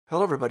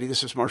Hello, everybody.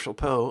 This is Marshall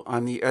Poe.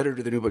 I'm the editor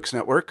of the New Books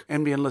Network.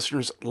 NBN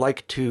listeners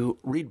like to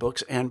read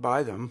books and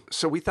buy them.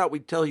 So we thought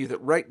we'd tell you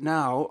that right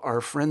now, our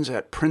friends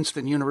at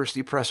Princeton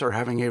University Press are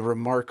having a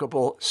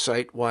remarkable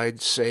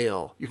site-wide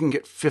sale. You can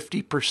get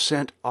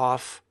 50%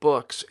 off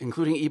books,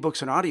 including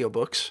ebooks and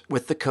audiobooks,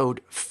 with the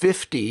code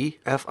 50,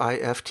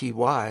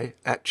 F-I-F-T-Y,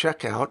 at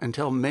checkout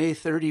until May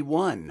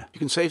 31. You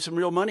can save some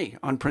real money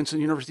on Princeton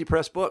University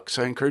Press books.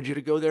 I encourage you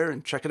to go there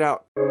and check it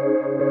out.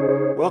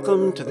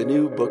 Welcome to the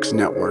New Books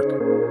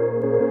Network.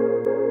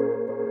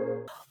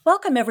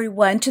 Welcome,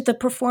 everyone, to the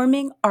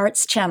Performing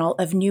Arts channel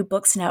of New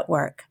Books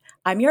Network.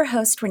 I'm your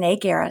host, Renee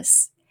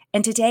Garris,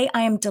 and today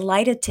I am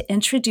delighted to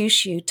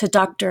introduce you to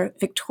Dr.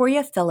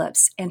 Victoria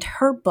Phillips and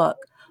her book,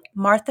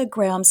 Martha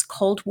Graham's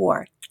Cold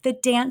War, The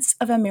Dance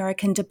of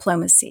American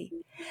Diplomacy.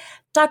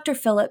 Dr.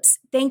 Phillips,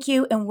 thank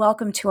you and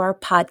welcome to our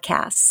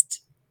podcast.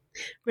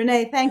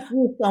 Renee, thank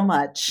you so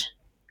much.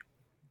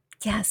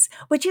 Yes.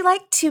 Would you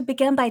like to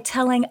begin by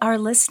telling our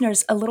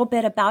listeners a little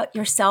bit about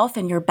yourself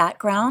and your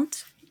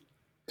background?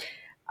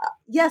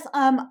 Yes,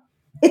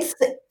 it's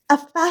a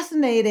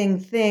fascinating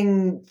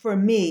thing for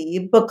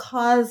me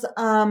because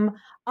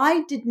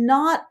I did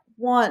not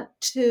want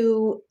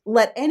to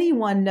let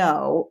anyone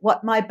know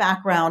what my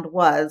background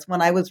was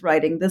when I was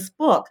writing this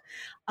book.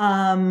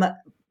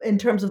 In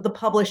terms of the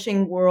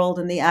publishing world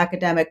and the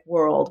academic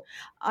world,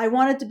 I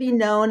wanted to be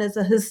known as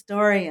a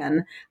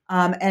historian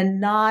and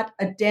not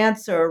a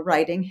dancer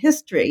writing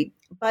history.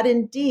 But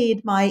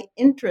indeed, my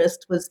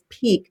interest was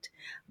piqued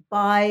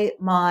by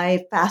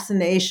my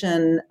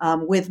fascination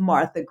with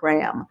Martha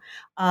Graham.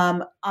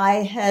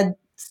 I had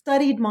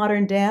studied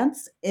modern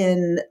dance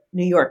in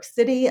New York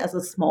City as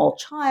a small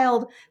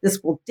child.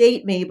 This will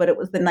date me, but it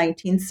was the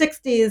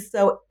 1960s,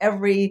 so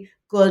every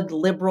good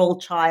liberal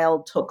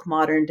child took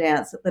modern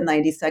dance at the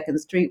 92nd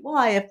Street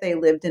Y if they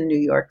lived in New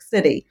York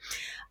City.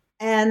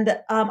 And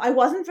I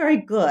wasn't very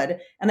good,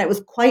 and I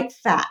was quite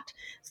fat.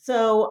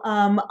 So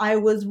I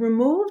was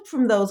removed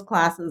from those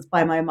classes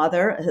by my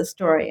mother, a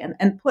historian,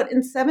 and put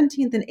in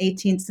 17th and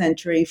 18th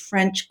century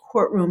French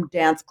courtroom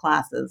dance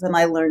classes. And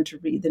I learned to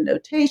read the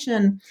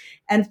notation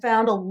and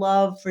found a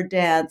love for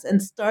dance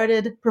and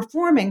started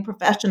performing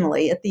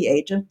professionally at the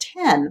age of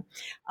 10.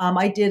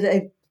 I did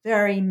a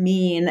very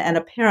mean and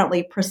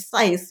apparently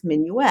precise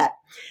minuet.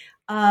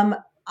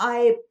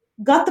 I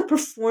got the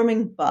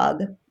performing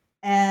bug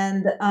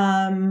and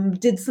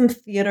did some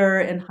theater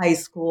in high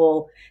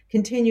school,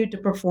 continued to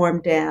perform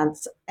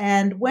dance,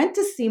 and went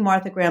to see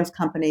Martha Graham's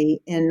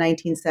company in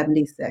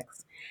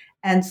 1976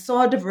 and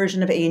saw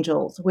Diversion of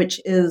Angels,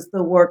 which is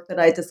the work that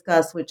I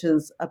discuss, which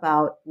is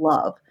about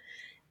love.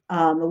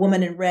 The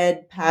woman in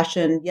red,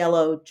 passion;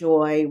 yellow,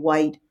 joy;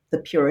 white, the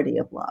purity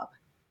of love.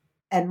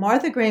 And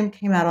Martha Graham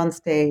came out on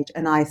stage,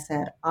 and I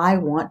said, I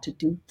want to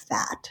do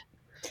that.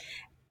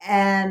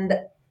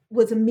 And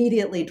was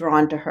immediately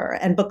drawn to her.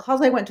 And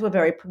because I went to a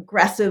very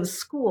progressive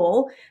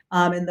school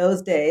in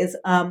those days,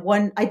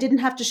 when I didn't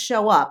have to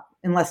show up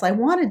unless I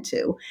wanted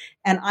to.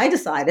 And I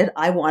decided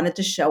I wanted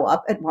to show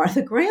up at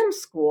Martha Graham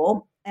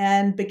School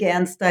and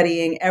began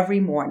studying every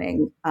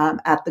morning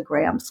at the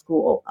Graham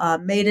School.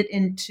 Made it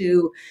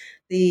into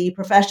the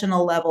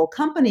professional level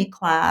company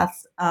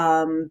class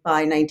by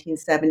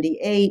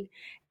 1978.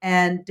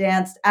 And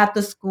danced at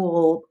the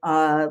school,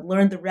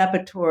 learned the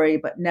repertory,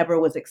 but never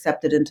was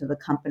accepted into the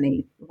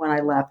company when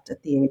I left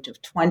at the age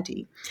of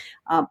 20.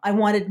 I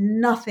wanted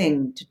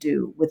nothing to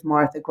do with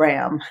Martha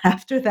Graham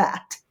after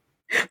that,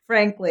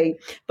 frankly,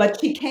 but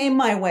she came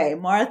my way.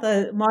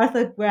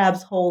 Martha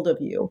grabs hold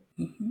of you.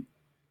 Mm-hmm.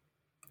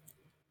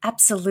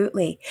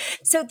 Absolutely.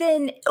 So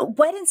then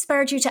what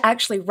inspired you to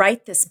actually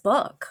write this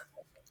book?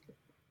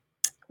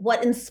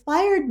 What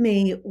inspired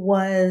me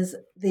was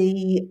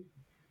the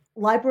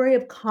Library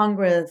of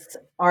Congress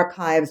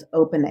archives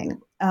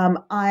opening.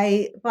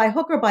 By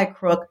hook or by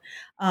crook,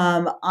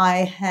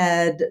 I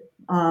had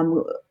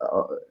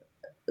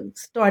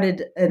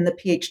started in the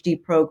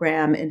PhD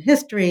program in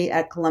history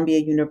at Columbia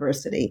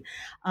University.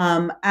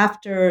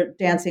 After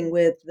dancing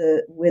with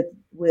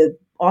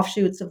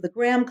offshoots of the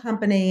Graham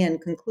Company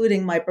and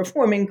concluding my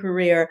performing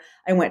career,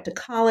 I went to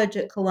college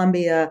at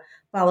Columbia,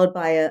 followed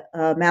by a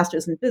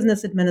master's in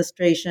business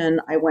administration.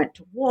 I went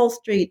to Wall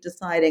Street,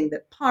 deciding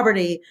that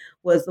poverty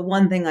was the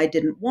one thing I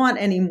didn't want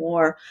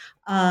anymore,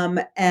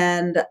 and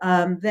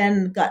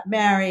then got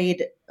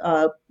married,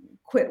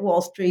 quit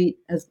Wall Street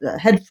as a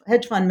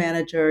hedge fund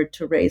manager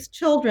to raise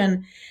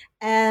children,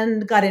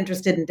 and got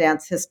interested in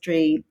dance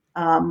history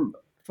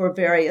for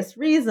various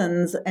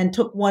reasons, and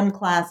took one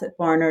class at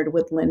Barnard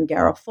with Lynn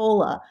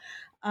Garafola.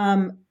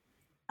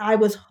 I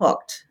was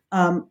hooked.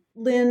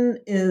 Lynn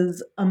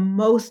is a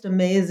most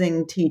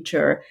amazing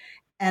teacher,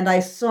 and I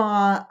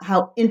saw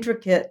how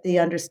intricate the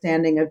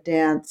understanding of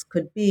dance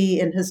could be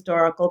in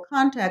historical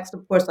context.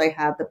 Of course, I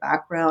had the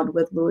background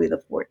with Louis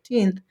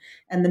XIV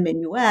and the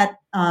minuet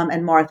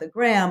and Martha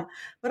Graham,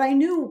 but I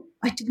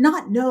did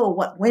not know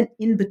what went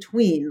in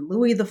between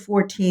Louis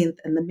XIV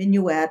and the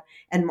minuet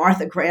and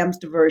Martha Graham's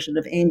Diversion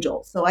of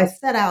Angels. So I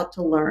set out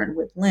to learn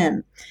with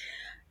Lynn.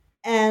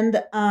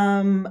 And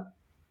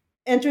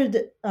entered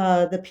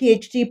the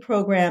PhD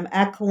program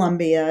at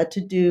Columbia to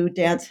do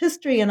dance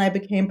history, and I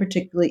became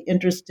particularly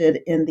interested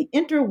in the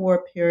interwar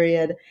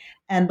period.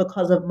 And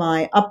because of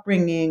my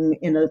upbringing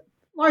in a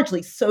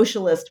largely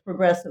socialist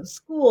progressive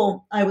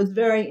school, I was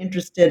very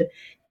interested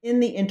in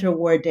the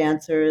interwar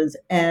dancers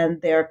and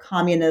their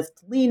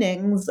communist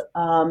leanings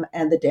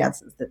and the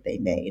dances that they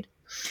made.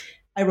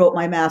 I wrote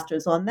my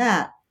master's on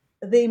that.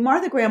 The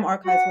Martha Graham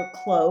archives were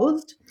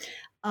closed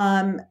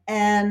and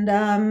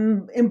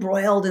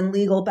embroiled in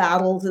legal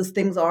battles as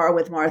things are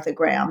with Martha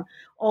Graham.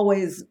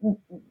 Always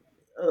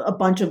a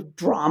bunch of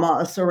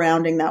drama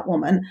surrounding that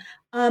woman.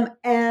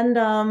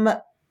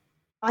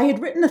 I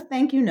had written a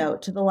thank you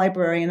note to the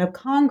Librarian of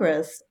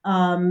Congress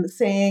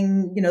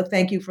saying,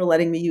 thank you for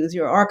letting me use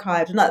your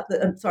archives.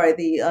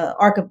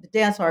 The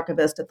dance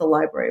archivist at the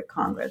Library of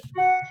Congress.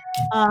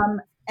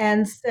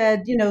 And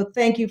said,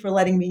 thank you for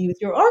letting me use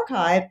your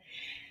archive.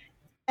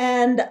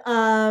 And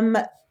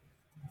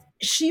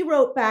she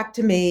wrote back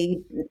to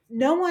me,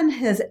 no one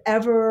has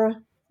ever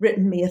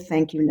written me a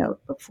thank you note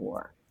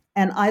before.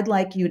 And I'd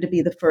like you to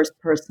be the first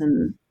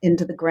person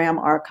into the Graham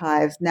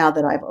archives now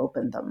that I've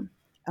opened them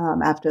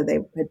after they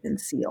had been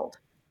sealed.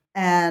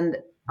 And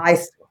I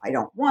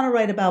don't want to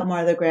write about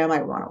Martha Graham.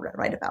 I want to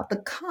write about the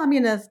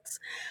communists.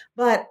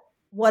 But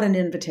what an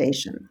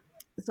invitation.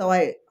 So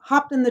I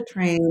hopped in the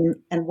train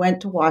and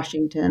went to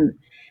Washington.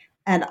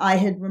 And I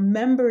had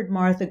remembered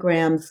Martha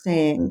Graham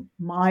saying,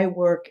 my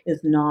work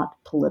is not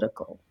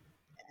political.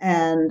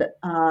 And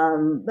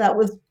that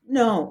was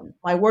known.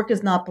 My work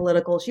is not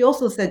political. She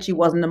also said she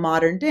wasn't a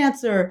modern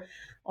dancer.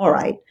 All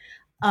right.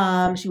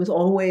 She was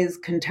always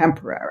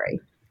contemporary.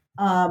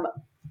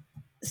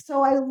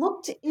 So I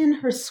looked in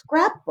her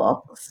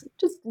scrapbooks,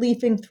 just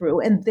leafing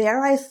through, and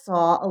there I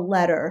saw a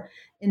letter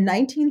in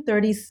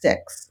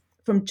 1936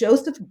 from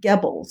Joseph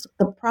Goebbels,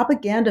 the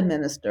propaganda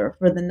minister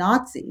for the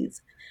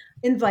Nazis,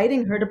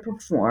 inviting her to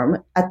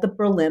perform at the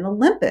Berlin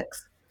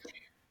Olympics,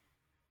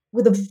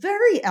 with a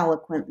very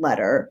eloquent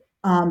letter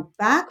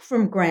back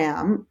from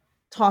Graham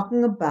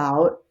talking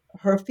about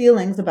her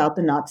feelings about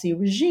the Nazi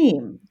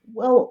regime.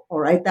 Well, all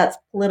right, that's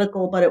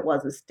political, but it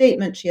was a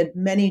statement. She had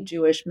many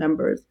Jewish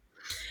members.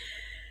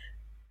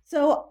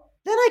 So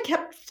then I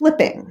kept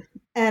flipping,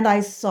 and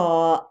I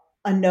saw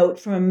a note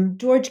from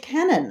George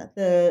Kennan,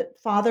 the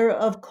father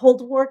of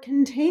Cold War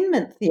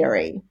containment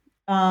theory,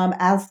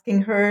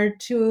 asking her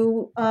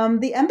to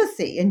the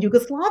embassy in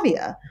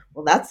Yugoslavia.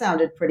 Well, that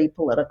sounded pretty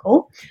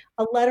political.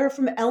 A letter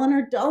from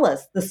Eleanor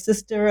Dulles, the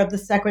sister of the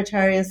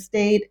Secretary of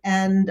State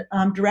and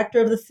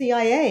director of the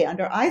CIA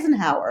under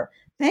Eisenhower,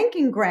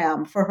 thanking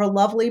Graham for her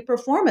lovely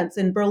performance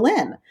in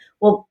Berlin.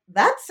 Well,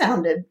 that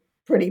sounded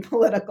pretty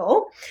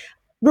political.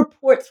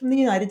 Reports from the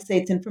United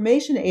States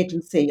Information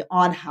Agency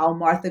on how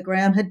Martha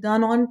Graham had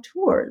done on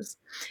tours.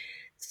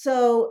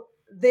 So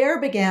there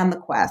began the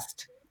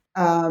quest.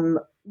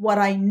 What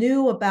I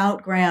knew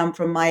about Graham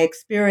from my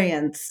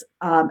experience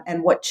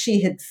and what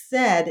she had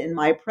said in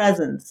my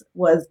presence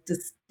was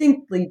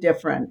distinctly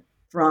different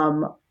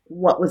from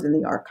what was in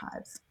the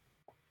archives.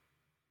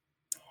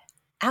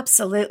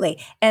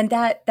 Absolutely. And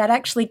that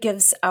actually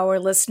gives our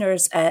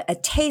listeners a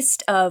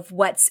taste of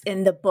what's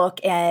in the book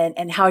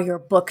and how your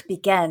book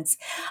begins.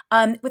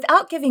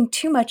 Without giving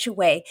too much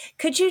away,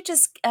 could you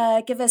just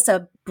give us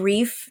a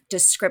brief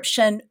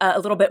description, a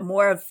little bit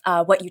more of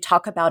what you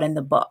talk about in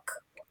the book?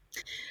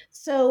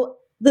 So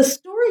the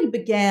story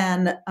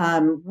began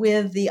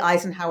with the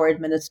Eisenhower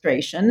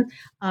administration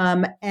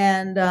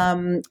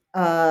and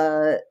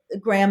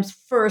Graham's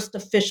first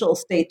official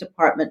State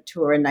Department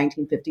tour in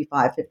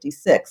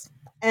 1955-56.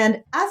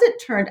 And as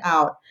it turned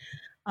out,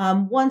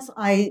 once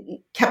I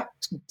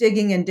kept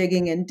digging and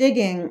digging and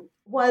digging,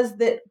 was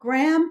that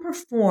Graham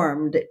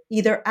performed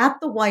either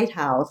at the White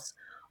House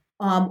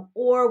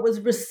or was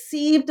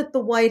received at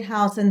the White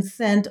House and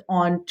sent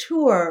on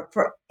tour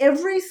for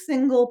every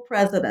single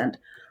president,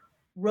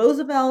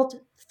 Roosevelt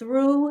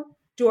through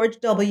George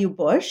W.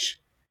 Bush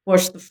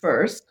the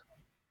first,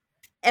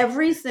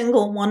 every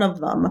single one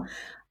of them,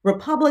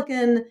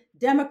 Republican,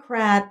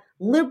 Democrat,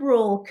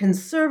 liberal,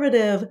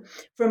 conservative,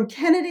 from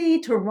Kennedy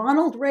to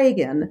Ronald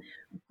Reagan,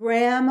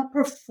 Graham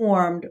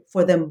performed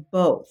for them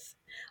both.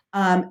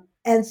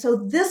 And so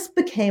this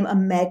became a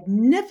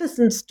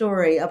magnificent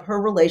story of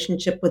her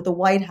relationship with the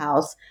White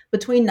House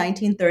between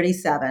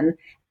 1937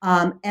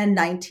 and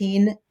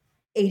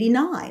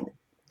 1989.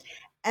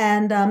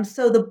 And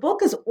so the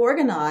book is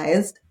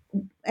organized,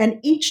 and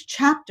each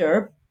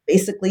chapter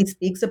basically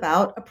speaks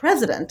about a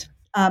president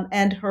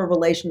and her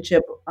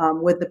relationship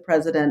with the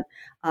president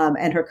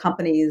and her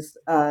company's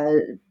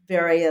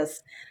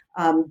various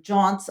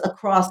jaunts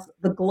across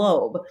the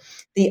globe.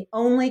 The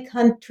only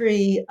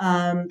countries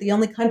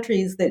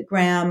that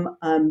Graham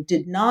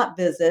did not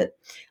visit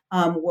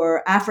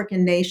were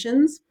African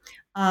nations,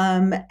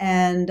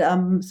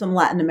 and some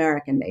Latin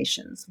American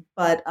nations.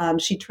 But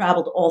she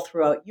traveled all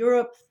throughout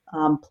Europe,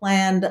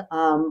 planned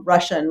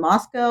Russia and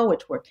Moscow,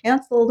 which were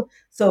canceled,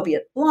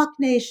 Soviet bloc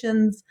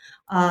nations,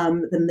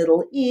 the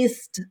Middle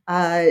East.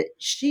 I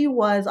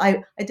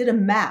did a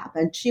map,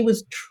 and she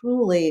was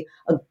truly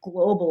a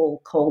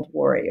global Cold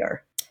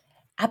Warrior.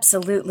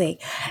 Absolutely.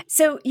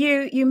 So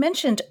you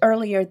mentioned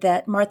earlier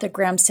that Martha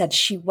Graham said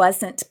she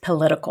wasn't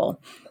political.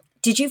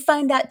 Did you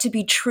find that to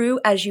be true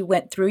as you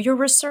went through your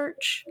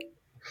research?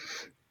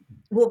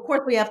 Well, of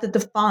course, we have to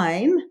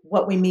define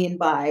what we mean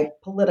by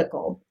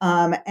political.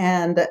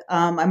 And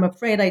I'm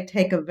afraid I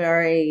take a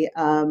very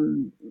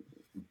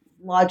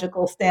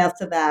logical stance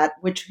to that,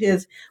 which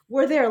is,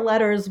 were there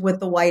letters with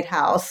the White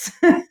House?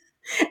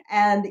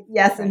 And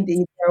yes, right.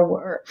 Indeed, there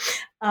were.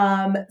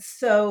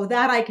 So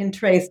that I can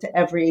trace to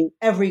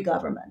every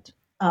government,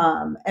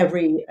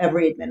 every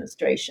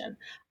administration.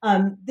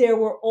 There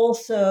were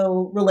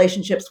also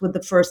relationships with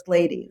the first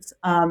ladies.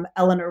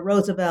 Eleanor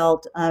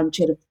Roosevelt,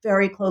 she had a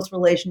very close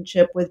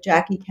relationship with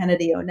Jackie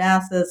Kennedy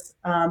Onassis,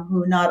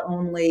 who not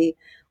only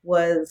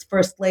was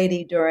first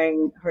lady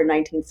during her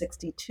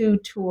 1962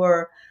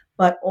 tour,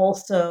 but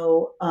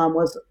also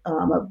was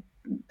a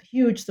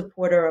huge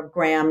supporter of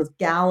Graham's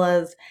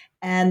galas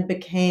and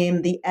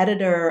became the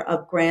editor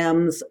of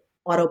Graham's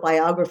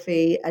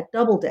autobiography at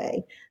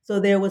Doubleday. So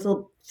there was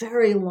a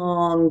very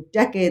long,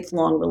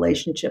 decades-long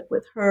relationship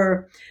with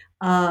her.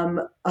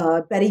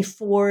 Betty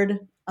Ford,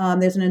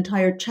 there's an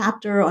entire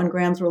chapter on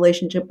Graham's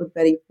relationship with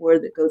Betty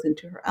Ford that goes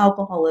into her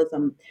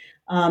alcoholism,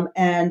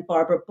 and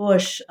Barbara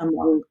Bush,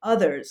 among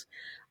others.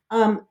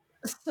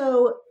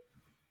 So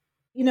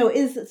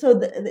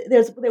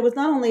there was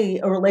not only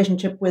a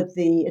relationship with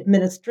the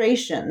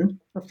administration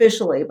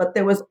officially, but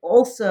there was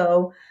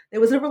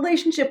a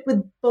relationship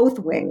with both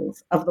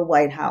wings of the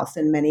White House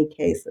in many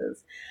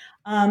cases.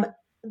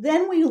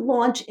 Then we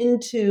launch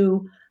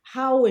into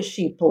how is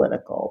she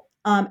political,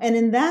 and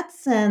in that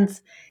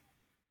sense,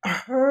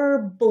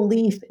 her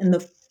belief in the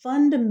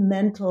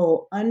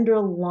fundamental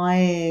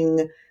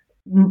underlying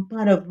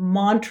kind of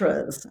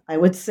mantras, I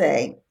would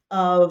say,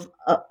 of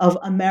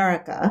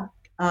America.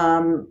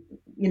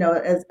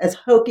 As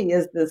hokey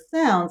as this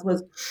sounds,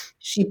 was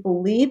she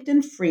believed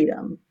in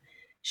freedom.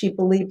 She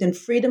believed in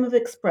freedom of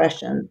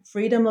expression,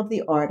 freedom of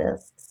the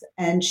artists,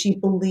 and she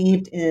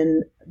believed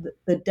in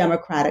the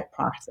democratic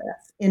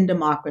process, in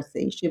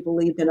democracy. She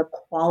believed in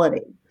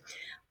equality.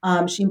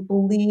 She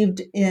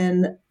believed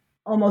in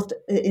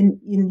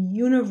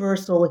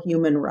universal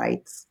human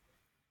rights.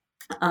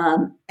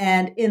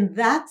 And in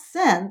that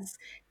sense,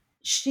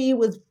 she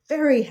was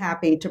very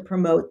happy to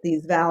promote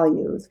these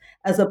values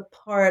as a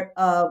part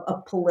of a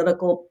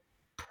political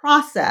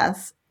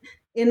process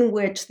in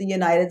which the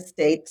United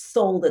States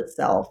sold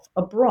itself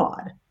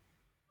abroad.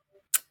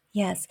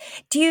 Yes.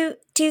 Do you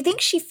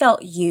think she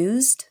felt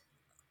used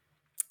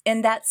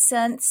in that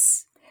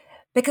sense?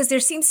 Because there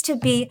seems to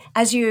be,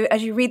 as you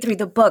read through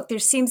the book, there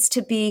seems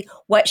to be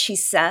what she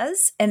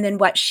says and then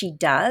what she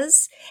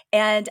does.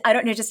 And I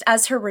don't know, just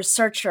as her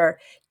researcher,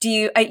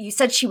 you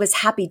said she was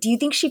happy. Do you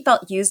think she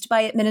felt used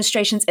by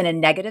administrations in a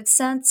negative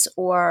sense,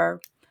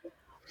 or?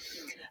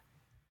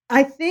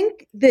 I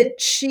think that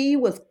she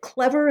was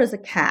clever as a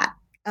cat,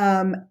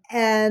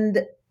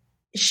 and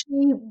she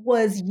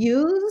was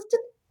used,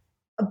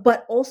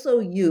 but also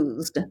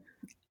used.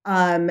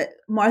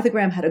 Martha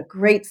Graham had a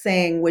great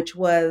saying, which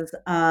was,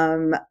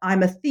 I'm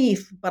a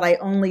thief, but I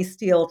only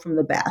steal from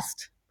the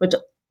best, which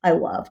I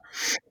love.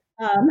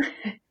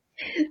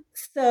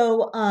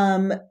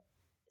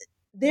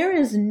 There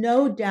is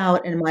no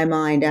doubt in my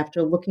mind,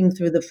 after looking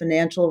through the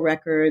financial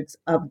records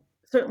of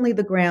certainly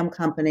the Graham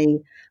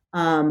Company,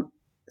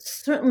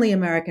 certainly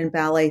American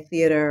Ballet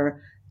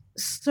Theater,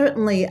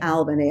 certainly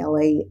Alvin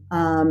Ailey,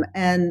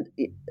 and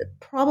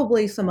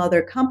probably some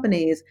other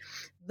companies.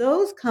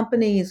 Those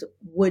companies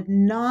would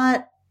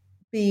not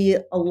be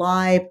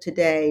alive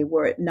today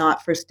were it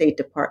not for State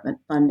Department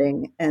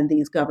funding and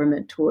these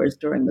government tours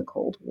during the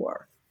Cold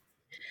War.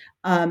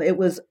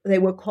 They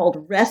were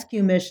called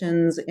rescue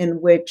missions,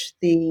 in which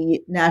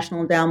the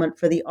National Endowment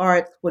for the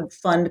Arts would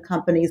fund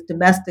companies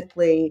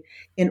domestically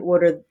in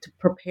order to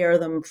prepare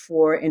them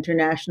for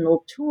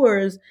international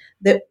tours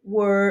that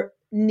were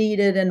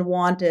needed and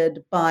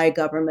wanted by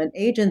government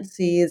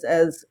agencies.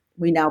 As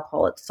we now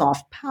call it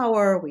soft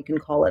power, we can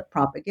call it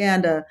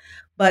propaganda,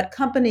 but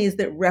companies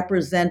that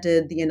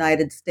represented the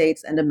United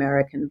States and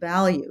American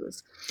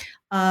values.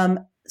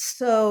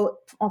 So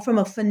from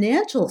a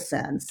financial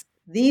sense,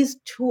 these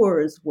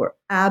tours were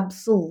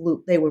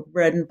they were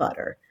bread and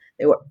butter.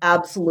 They were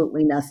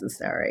absolutely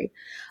necessary.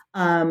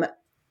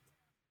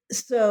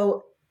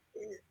 So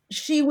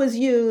she was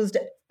used,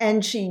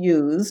 and she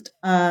used.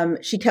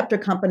 She kept her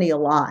company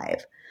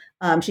alive.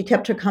 She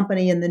kept her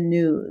company in the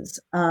news.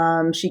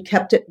 She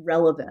kept it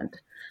relevant.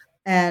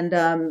 And,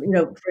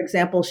 for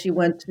example, she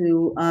went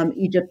to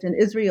Egypt and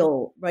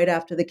Israel right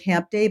after the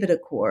Camp David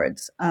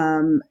Accords.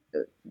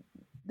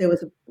 there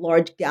was a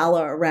large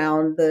gala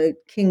around the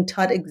King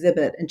Tut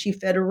exhibit, and she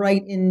fed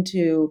right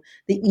into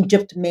the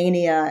Egypt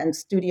mania and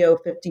Studio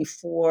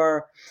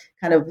 54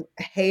 kind of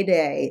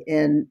heyday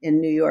in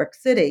New York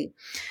City.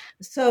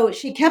 So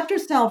she kept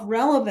herself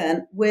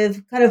relevant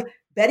with kind of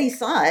Betty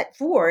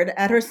Ford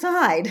at her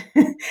side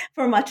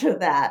for much of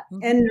that,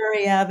 and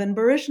Nureyev and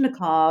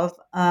Baryshnikov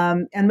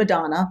and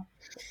Madonna.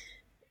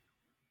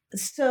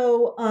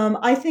 So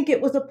I think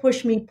it was a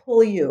push me,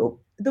 pull you.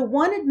 The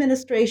one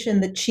administration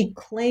that she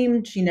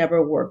claimed she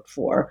never worked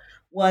for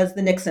was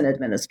the Nixon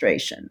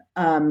administration.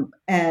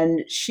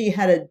 And she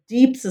had a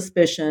deep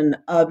suspicion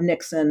of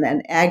Nixon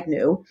and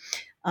Agnew,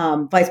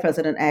 Vice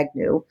President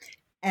Agnew,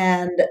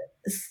 and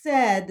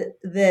said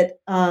that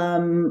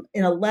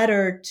in a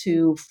letter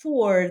to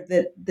Ford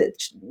that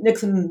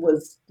Nixon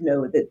was,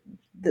 that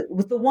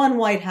was the one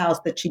White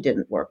House that she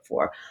didn't work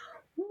for.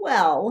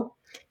 Well,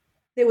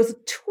 there was a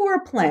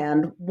tour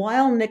planned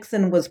while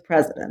Nixon was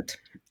president.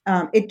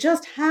 It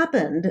just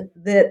happened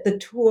that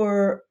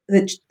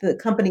the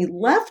company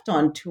left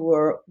on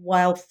tour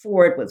while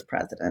Ford was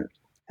president.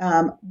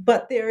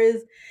 But there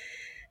is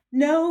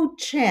no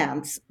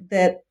chance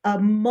that a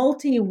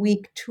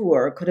multi-week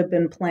tour could have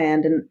been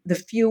planned in the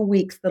few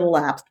weeks that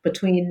elapsed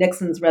between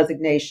Nixon's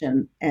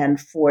resignation and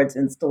Ford's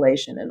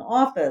installation in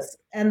office.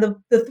 And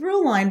the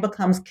through line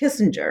becomes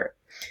Kissinger.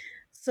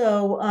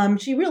 So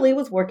she really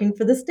was working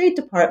for the State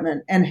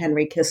Department and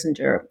Henry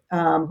Kissinger,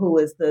 who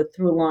was the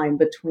through line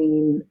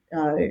between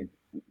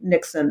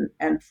Nixon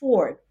and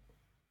Ford.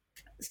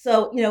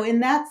 So,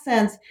 in that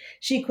sense,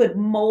 she could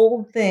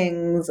mold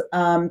things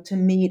to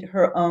meet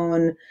her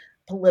own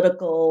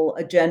political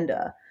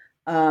agenda.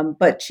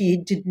 But she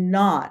did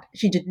not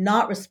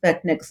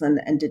respect Nixon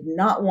and did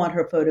not want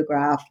her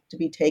photograph to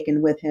be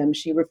taken with him.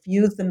 She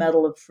refused the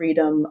Medal of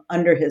Freedom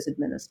under his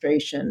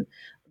administration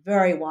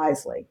very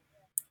wisely.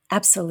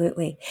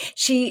 Absolutely.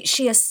 She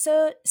is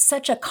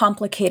such a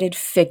complicated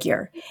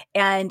figure,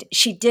 and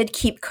she did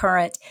keep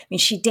current. I mean,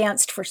 she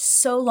danced for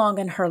so long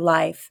in her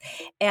life,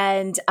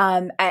 and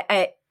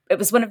it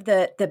was one of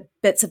the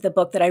bits of the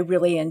book that I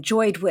really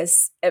enjoyed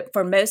was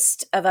for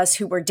most of us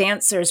who were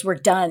dancers, we're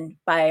done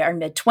by our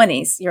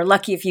mid-20s. You're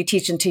lucky if you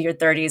teach into your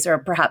 30s or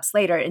perhaps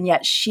later, and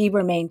yet she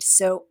remained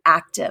so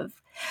active.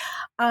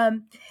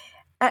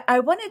 I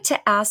wanted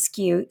to ask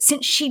you,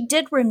 since she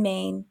did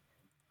remain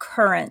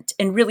current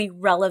and really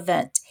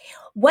relevant,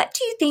 what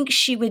do you think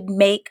she would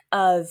make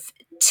of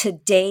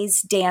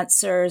today's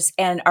dancers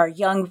and our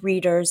young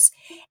readers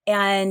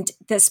and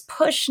this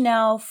push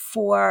now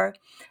for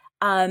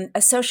a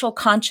social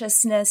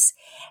consciousness,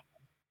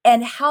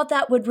 and how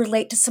that would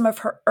relate to some of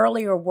her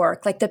earlier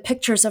work, like the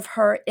pictures of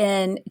her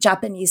in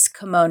Japanese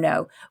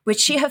kimono?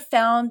 Would she have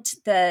found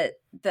the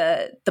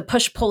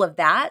push-pull of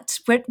that?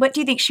 What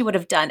do you think she would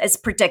have done? It's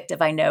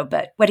predictive, I know,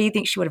 but what do you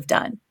think she would have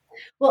done?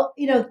 Well,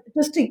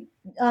 just to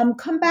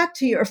come back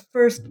to your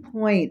first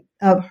point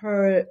of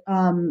her,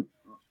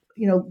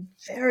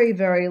 very,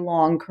 very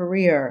long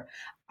career,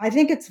 I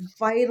think it's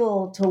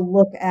vital to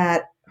look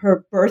at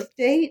her birth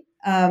date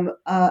of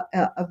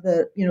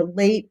the,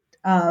 late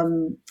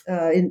in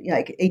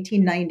like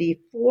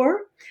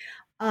 1894.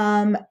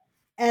 And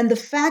the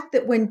fact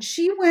that when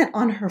she went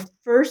on her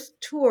first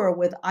tour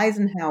with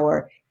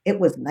Eisenhower, it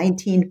was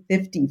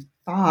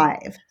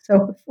 1955.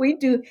 So if we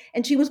do,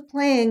 and she was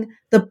playing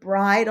The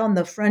Bride on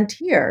the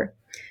Frontier.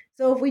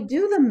 So if we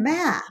do the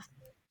math,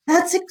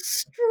 that's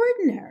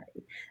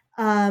extraordinary.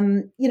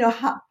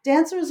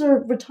 Dancers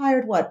are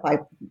retired, by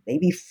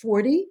maybe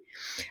 40?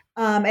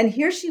 And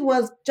here she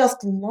was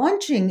just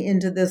launching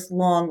into this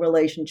long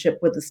relationship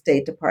with the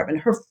State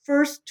Department. Her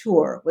first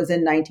tour was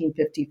in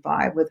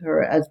 1955 with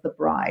her as the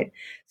bride.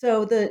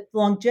 So the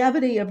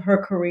longevity of her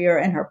career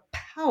and her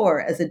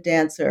power as a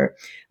dancer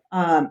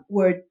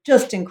were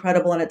just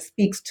incredible. And it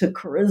speaks to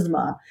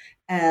charisma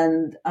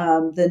and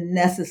the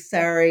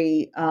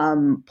necessary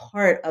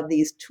part of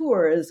these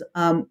tours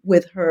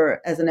with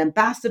her as an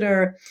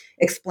ambassador,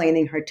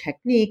 explaining her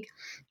technique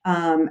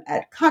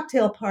at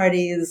cocktail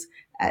parties,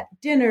 at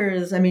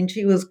dinners. I mean,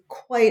 she was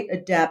quite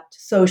adept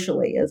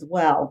socially as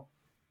well,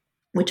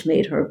 which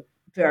made her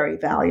very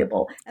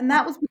valuable. And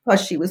that was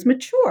because she was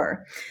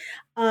mature.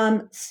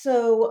 This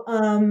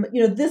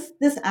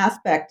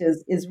aspect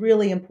is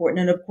really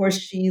important. And of course,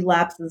 she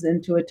lapses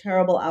into a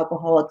terrible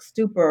alcoholic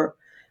stupor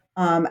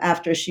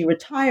after she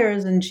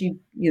retires, and she,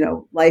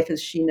 life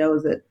as she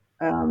knows it,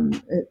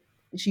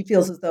 she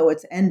feels as though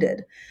it's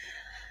ended.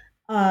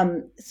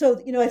 I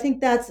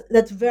think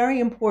that's very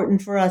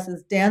important for us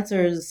as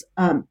dancers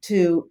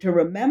to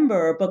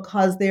remember,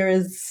 because there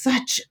is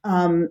such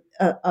a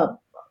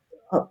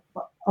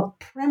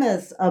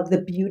premise of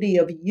the beauty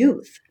of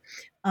youth,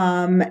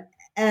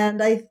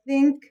 and I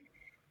think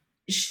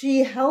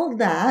she held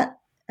that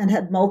and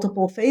had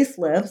multiple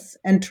facelifts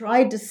and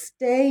tried to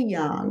stay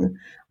young,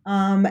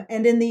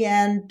 and in the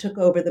end took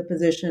over the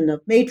position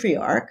of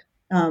matriarch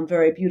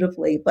very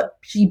beautifully. But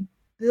she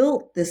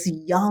built this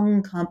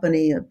young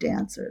company of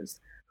dancers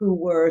who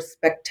were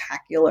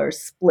spectacular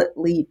split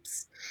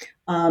leaps,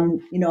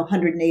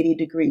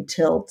 180-degree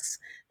tilts.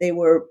 They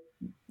were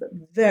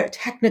very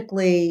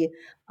technically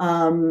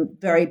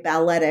very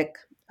balletic.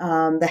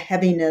 The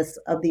heaviness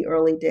of the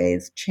early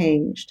days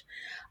changed.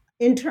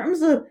 In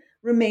terms of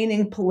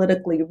remaining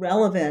politically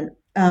relevant,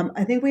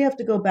 I think we have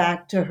to go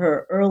back to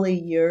her early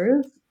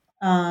years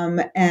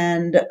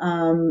and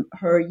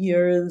her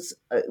years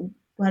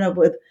kind of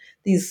with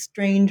these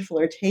strange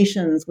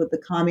flirtations with the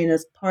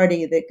Communist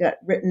Party that got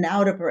written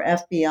out of her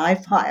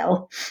FBI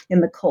file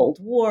in the Cold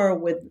War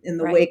in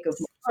the wake of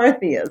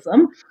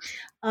McCarthyism.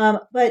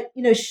 But,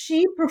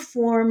 she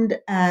performed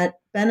at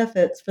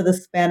benefits for the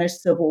Spanish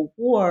Civil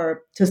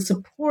War to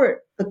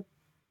support the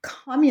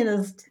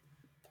communist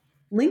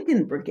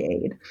Lincoln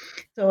Brigade.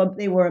 So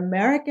they were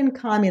American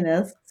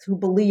communists who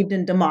believed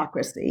in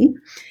democracy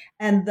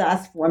and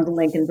thus formed the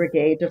Lincoln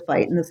Brigade to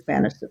fight in the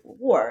Spanish Civil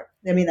War.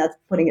 I mean, that's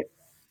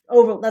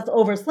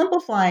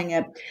oversimplifying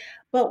it.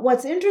 But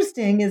what's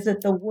interesting is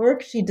that the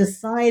work she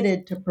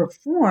decided to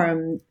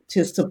perform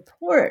to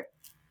support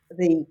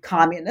the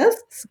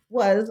communists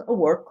was a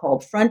work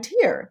called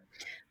Frontier,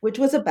 which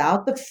was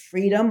about the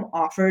freedom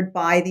offered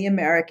by the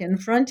American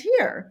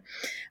frontier.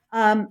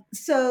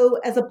 So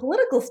as a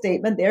political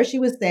statement there, she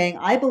was saying,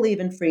 I believe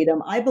in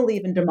freedom, I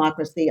believe in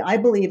democracy, I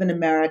believe in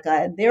America,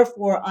 and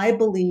therefore I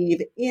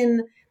believe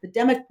in the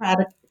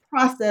democratic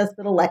process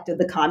that elected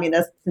the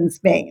communists in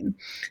Spain.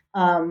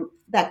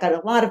 That got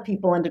a lot of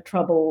people into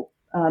trouble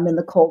in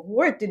the Cold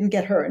War. It didn't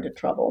get her into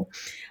trouble.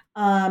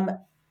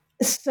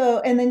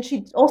 And then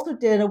she also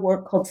did a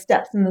work called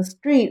Steps in the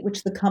Street,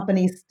 which the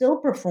company still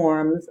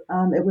performs.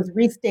 It was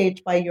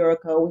restaged by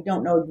Eurico. We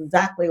don't know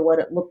exactly what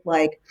it looked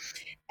like.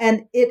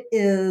 And it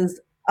is,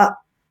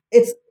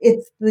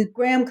 it's the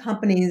Graham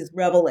Company's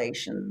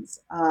Revelations,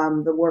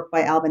 the work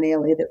by Alvin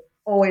Ailey that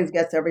always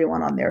gets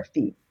everyone on their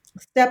feet.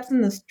 Steps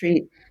in the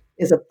Street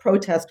is a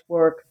protest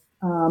work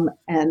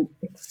and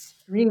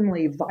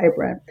extremely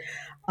vibrant.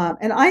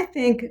 And I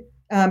think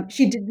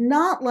she did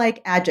not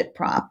like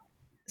agitprop.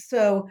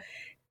 So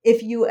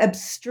if you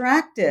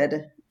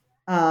abstracted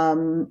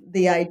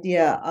the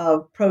idea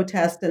of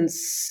protest and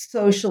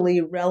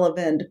socially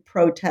relevant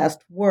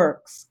protest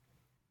works,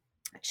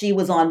 she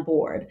was on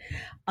board.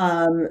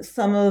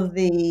 Some of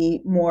the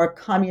more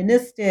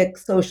communistic,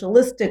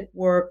 socialistic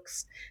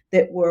works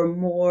that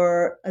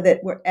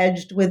were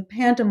edged with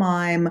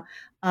pantomime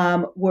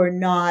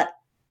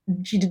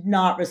she did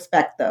not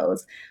respect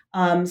those.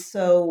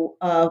 So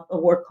a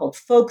work called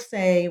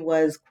Folksay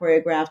was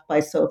choreographed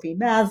by Sophie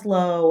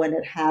Maslow, and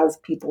it has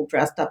people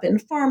dressed up in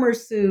farmer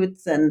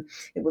suits, and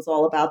it was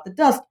all about the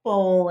Dust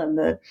Bowl and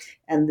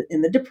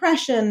in the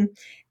Depression.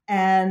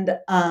 And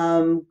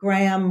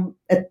Graham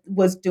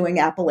was doing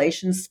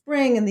Appalachian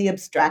Spring and the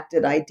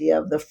abstracted idea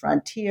of the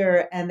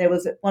frontier. And there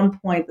was at one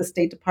point the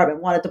State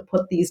Department wanted to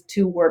put these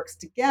two works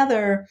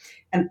together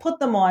and put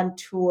them on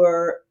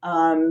tour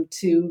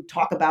to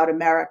talk about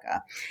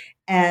America.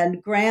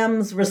 And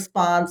Graham's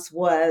response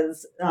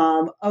was,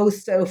 oh,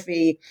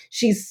 Sophie,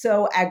 she's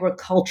so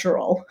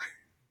agricultural.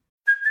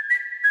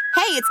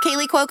 Hey, it's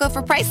Kaylee Cuoco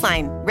for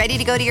Priceline. Ready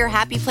to go to your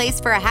happy place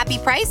for a happy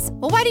price?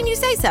 Well, why didn't you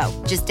say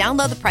so? Just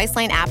download the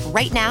Priceline app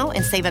right now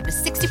and save up to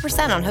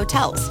 60% on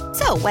hotels.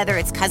 So whether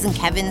it's Cousin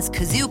Kevin's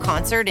Kazoo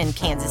Concert in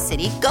Kansas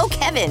City, go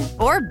Kevin,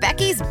 or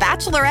Becky's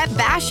Bachelorette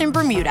Bash in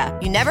Bermuda,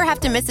 you never have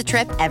to miss a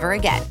trip ever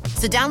again.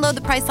 So download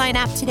the Priceline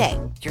app today.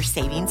 Your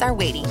savings are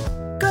waiting.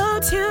 Go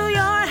to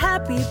your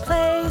happy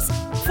place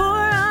for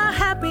a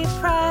happy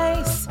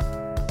price.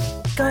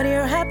 Go to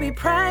your happy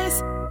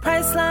price,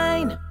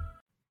 Priceline.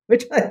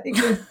 Which I think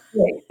is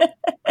great.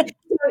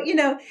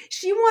 So,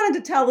 she wanted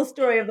to tell the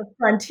story of the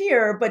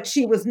frontier, but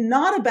she was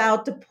not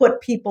about to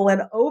put people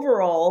in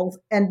overalls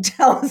and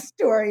tell the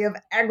story of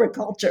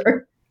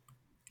agriculture.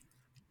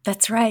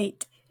 That's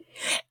right.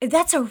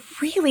 That's a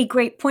really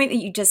great point that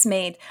you just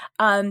made.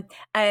 I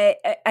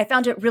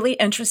found it really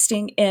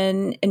interesting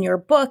in your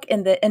book,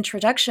 in the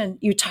introduction,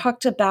 you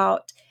talked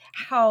about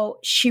how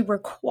she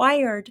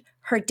required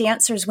her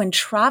dancers when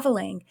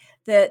traveling,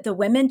 the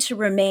women to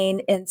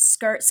remain in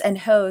skirts and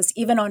hose,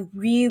 even on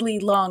really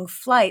long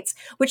flights,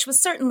 which was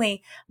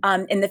certainly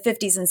in the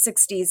 50s and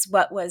 60s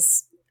what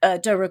was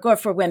de rigueur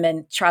for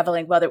women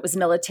traveling, whether it was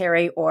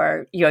military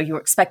or you were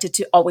expected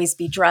to always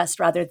be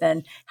dressed, rather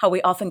than how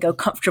we often go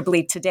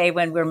comfortably today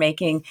when we're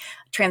making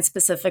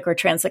trans-Pacific or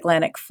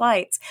transatlantic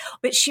flights.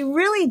 But she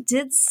really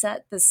did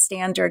set the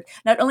standard,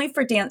 not only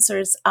for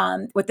dancers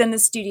within the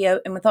studio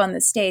and within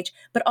the stage,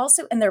 but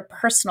also in their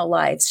personal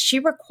lives. She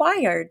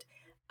required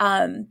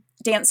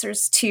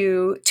dancers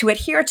to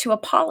adhere to a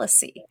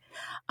policy.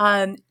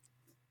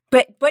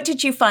 But what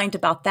did you find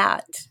about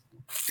that?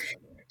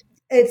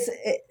 It's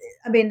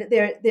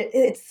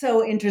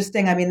so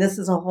interesting. I mean, this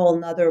is a whole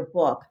nother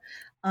book.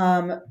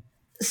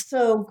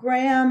 So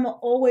Graham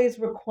always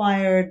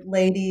required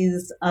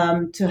ladies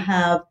to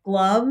have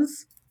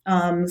gloves,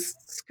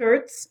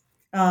 skirts,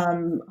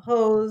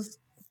 hose,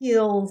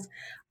 heels,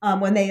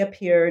 when they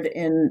appeared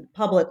in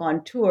public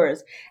on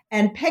tours.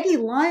 And Peggy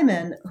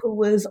Lyman, who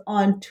was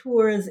on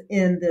tours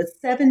in the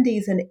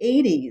 70s and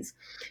 80s,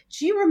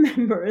 she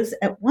remembers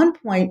at one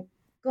point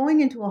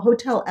going into a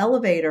hotel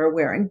elevator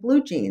wearing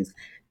blue jeans,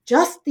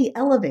 just the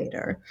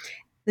elevator.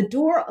 The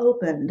door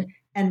opened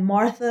and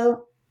Martha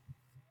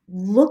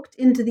looked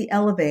into the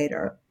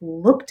elevator,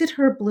 looked at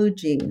her blue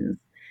jeans,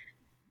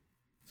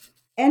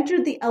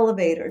 entered the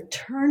elevator,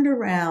 turned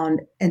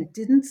around, and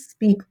didn't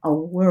speak a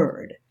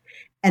word.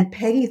 And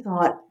Peggy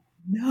thought,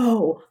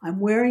 no, I'm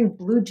wearing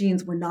blue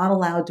jeans. We're not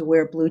allowed to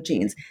wear blue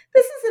jeans.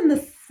 This is in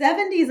the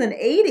 70s and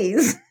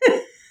 80s.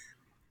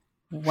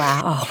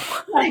 Wow.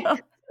 So,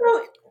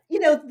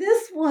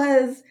 this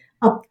was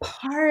a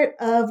part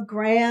of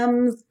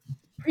Graham's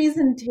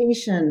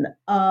presentation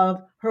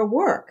of her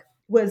work,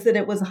 was that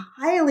it was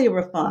highly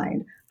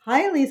refined,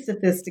 highly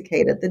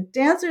sophisticated. The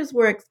dancers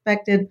were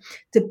expected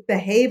to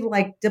behave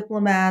like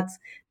diplomats.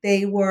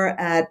 They were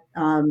at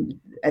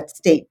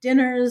state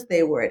dinners.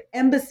 They were at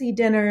embassy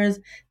dinners.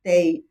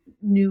 They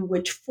knew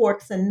which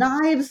forks and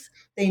knives.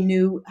 They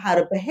knew how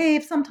to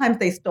behave. Sometimes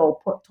they stole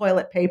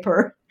toilet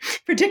paper,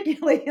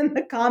 particularly in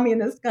the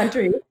communist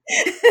countries.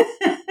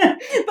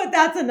 But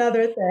that's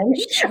another thing.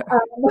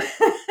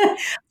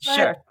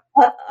 Sure.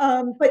 But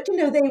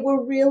they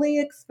were really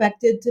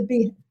expected to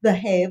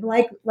behave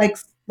like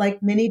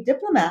many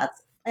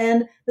diplomats,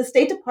 and the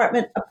State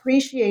Department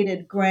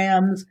appreciated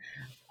Graham's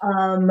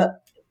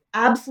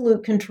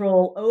absolute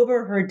control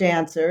over her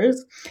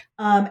dancers,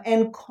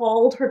 and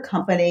called her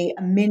company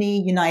a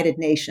mini United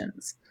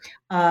Nations,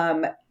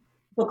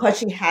 because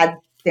she had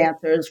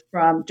dancers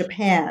from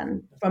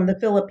Japan, from the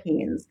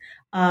Philippines,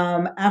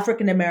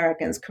 African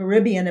Americans,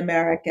 Caribbean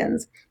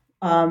Americans,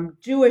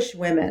 Jewish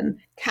women,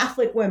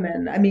 Catholic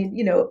women.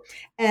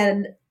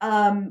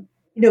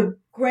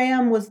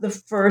 Graham was the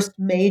first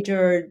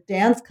major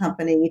dance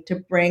company to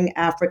bring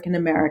African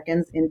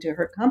Americans into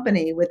her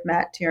company with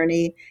Matt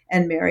Tierney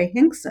and Mary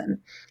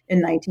Hinkson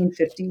in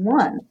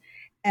 1951.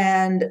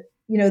 And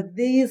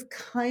these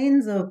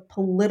kinds of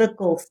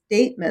political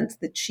statements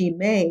that she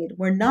made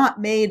were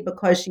not made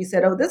because she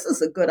said, oh, this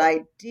is a good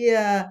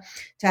idea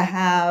to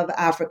have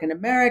African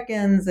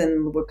Americans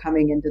and we're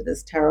coming into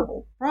this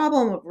terrible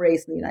problem of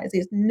race in the United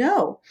States.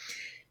 No,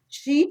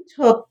 she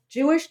took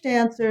Jewish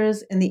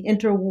dancers in the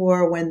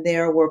interwar when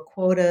there were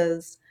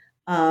quotas,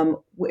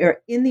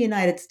 where in the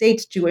United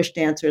States, Jewish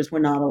dancers were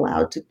not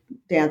allowed to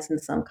dance in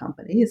some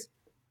companies.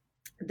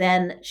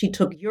 Then she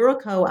took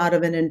Yuriko out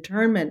of an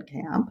internment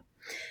camp.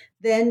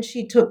 Then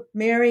she took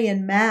Mary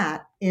and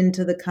Matt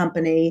into the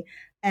company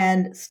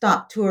and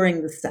stopped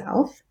touring the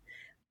South.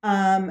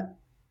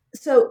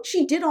 So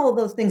she did all of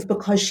those things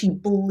because she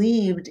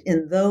believed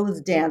in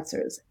those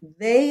dancers.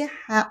 They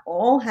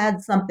all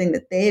had something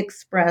that they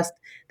expressed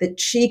that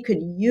she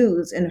could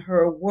use in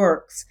her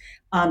works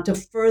to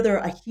further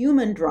a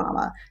human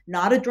drama,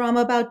 not a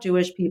drama about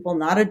Jewish people,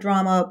 not a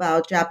drama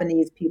about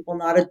Japanese people,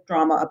 not a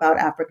drama about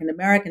African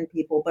American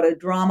people, but a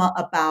drama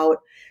about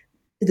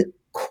the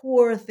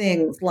core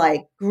things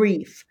like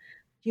grief,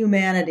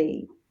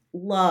 humanity,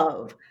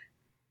 love,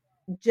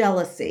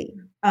 jealousy.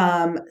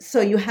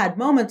 So you had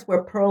moments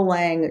where Pearl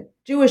Lang,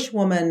 Jewish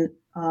woman,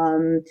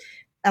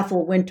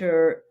 Ethel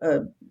Winter,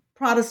 a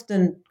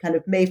Protestant kind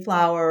of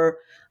Mayflower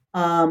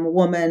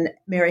woman,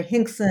 Mary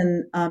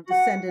Hinkson,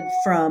 descended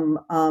from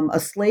a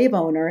slave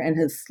owner and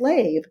his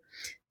slave.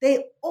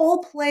 They all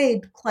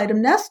played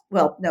Clytemnestra.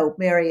 Well, no,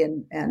 Mary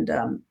and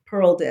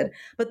Pearl did,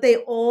 but they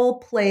all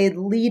played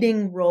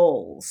leading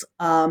roles.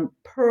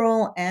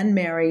 Pearl and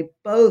Mary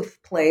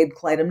both played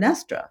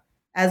Clytemnestra,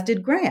 as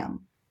did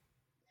Graham.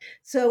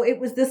 So it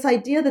was this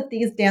idea that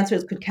these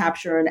dancers could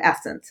capture an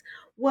essence.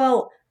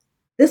 Well,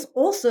 this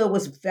also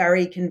was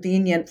very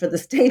convenient for the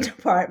State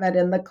Department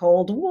in the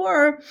Cold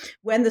War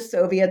when the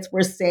Soviets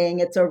were saying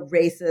it's a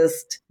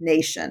racist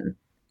nation.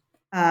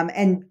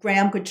 And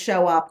Graham could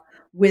show up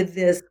with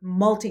this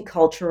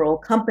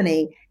multicultural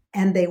company,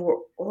 and they were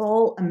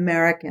all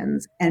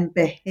Americans and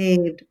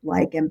behaved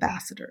like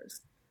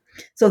ambassadors.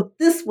 So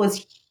this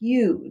was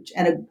huge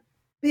and a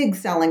big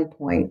selling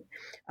point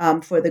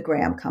for the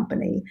Graham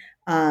Company.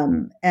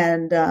 But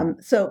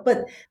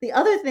the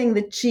other thing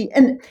that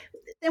and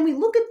then we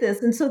look at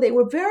this, and so they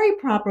were very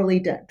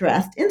properly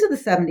dressed into the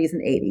 70s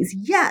and 80s,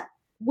 yet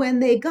when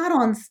they got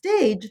on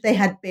stage, they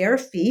had bare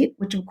feet,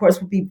 which of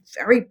course would be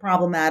very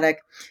problematic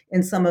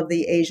in some of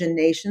the Asian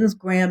nations.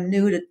 Graham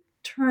knew to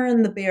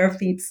turn the bare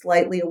feet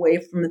slightly away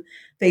from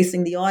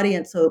facing the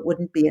audience so it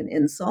wouldn't be an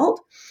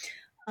insult.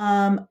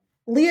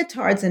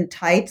 Leotards and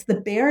tights, the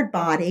bared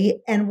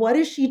body. And what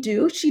does she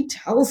do? She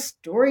tells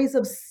stories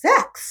of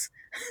sex,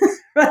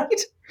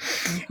 right?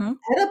 Mm-hmm.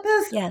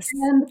 Oedipus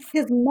and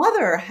his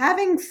mother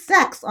having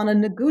sex on a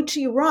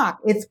Noguchi rock.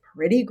 It's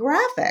pretty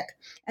graphic.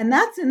 And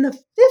that's in the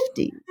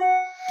 50s.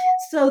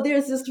 So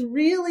there's this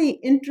really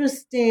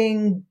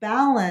interesting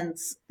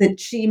balance that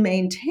she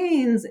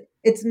maintains.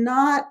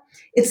 The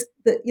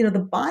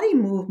body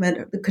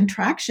movement, the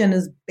contraction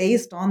is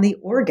based on the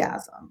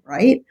orgasm,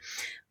 right?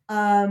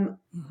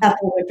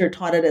 Ethel Winter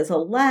taught it as a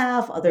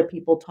laugh. Other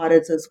people taught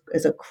it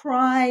as a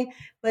cry,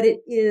 but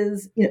it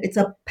is, it's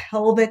a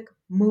pelvic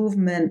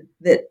movement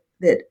that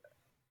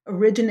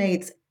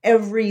originates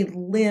every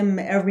limb,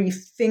 every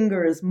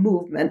finger's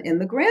movement in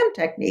the Graham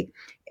technique.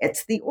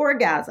 It's the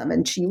orgasm.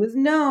 And she was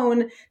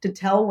known to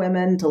tell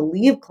women to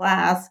leave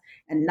class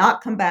and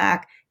not come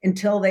back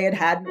until they had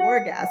had an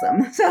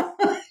orgasm. So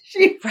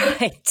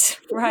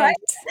Right.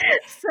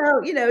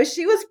 So,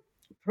 she was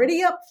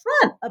pretty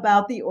upfront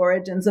about the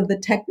origins of the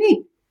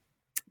technique,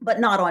 but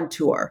not on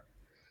tour.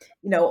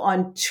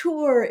 On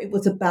tour, it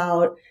was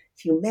about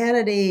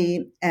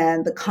humanity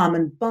and the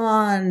common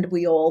bond.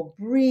 We all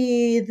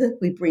breathe.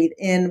 We breathe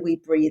in, we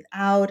breathe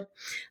out.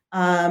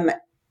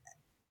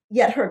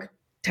 Yet her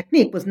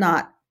technique was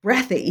not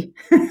breathy,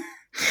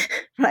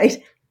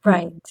 right?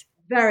 Right.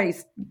 Very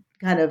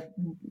kind of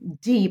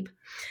deep.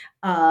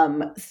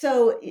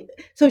 So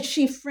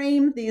she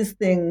framed these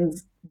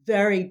things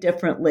very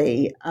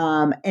differently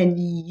and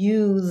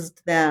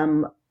used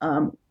them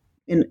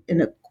in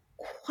a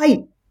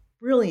quite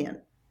brilliant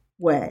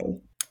way.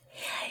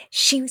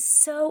 She was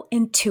so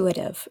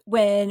intuitive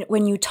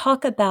when you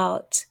talk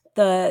about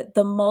the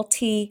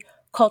multicultural,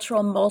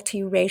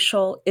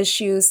 multiracial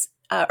issues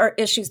or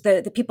issues,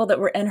 the people that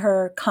were in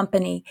her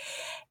company.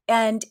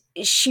 And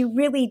she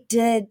really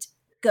did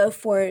go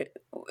for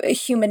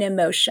human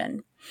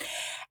emotion.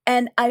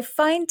 And I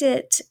find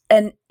it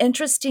an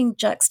interesting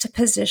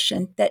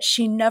juxtaposition that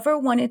she never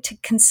wanted to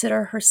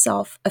consider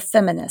herself a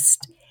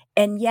feminist.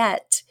 And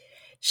yet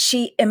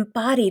she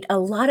embodied a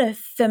lot of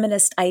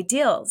feminist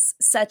ideals,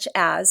 such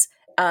as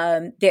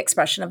the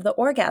expression of the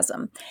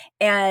orgasm.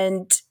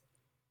 And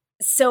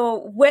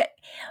so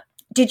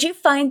did you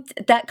find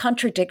that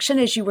contradiction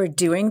as you were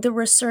doing the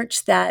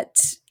research,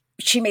 that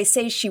she may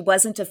say she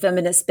wasn't a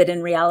feminist, but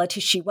in reality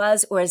she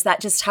was? Or is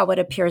that just how it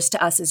appears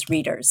to us as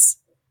readers?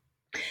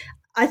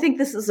 I think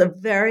this is a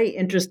very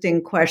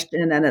interesting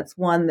question, and it's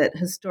one that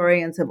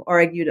historians have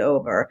argued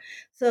over.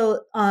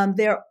 So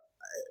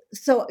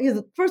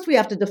first we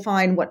have to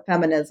define what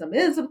feminism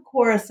is, of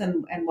course,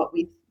 and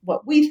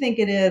what we think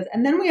it is,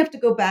 and then we have to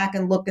go back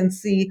and look and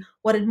see,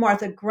 what did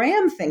Martha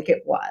Graham think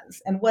it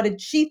was, and what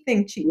did she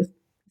think she was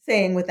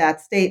saying with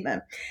that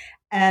statement.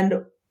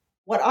 And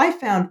what I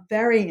found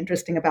very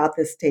interesting about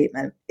this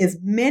statement is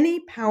many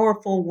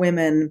powerful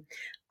women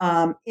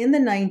in the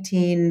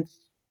 1930s,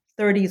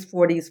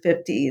 40s,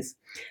 50s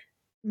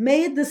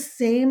made the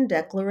same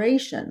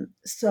declaration.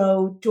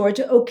 So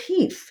Georgia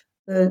O'Keeffe,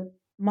 the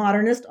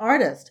modernist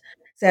artist,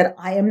 said,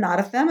 "I am not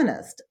a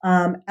feminist."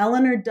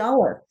 Eleanor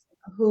Dulles,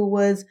 who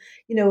was,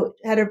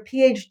 had her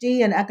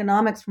PhD in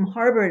economics from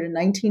Harvard in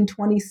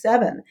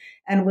 1927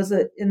 and was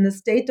in the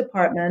State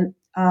Department,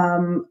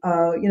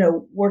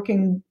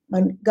 working,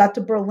 and got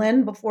to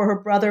Berlin before her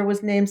brother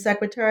was named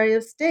Secretary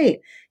of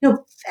State.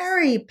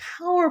 Very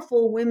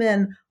powerful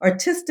women,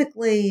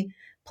 artistically,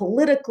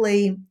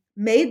 politically,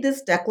 made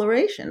this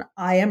declaration: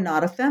 "I am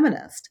not a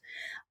feminist."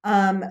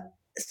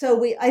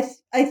 So I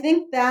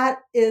think that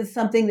is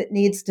something that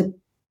needs to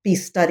be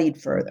studied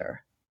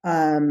further.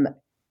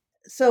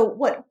 So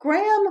what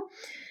Graham,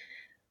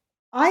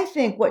 I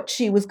think what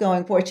she was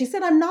going for, she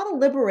said, "I'm not a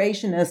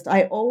liberationist.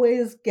 I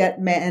always get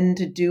men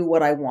to do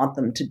what I want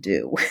them to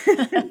do."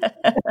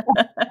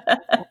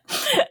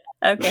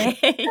 Okay.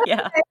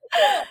 Yeah.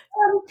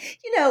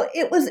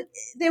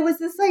 There was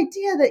this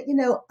idea that,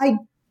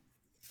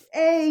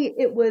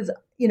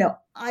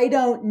 I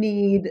don't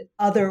need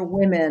other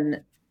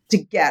women to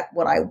get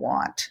what I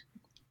want.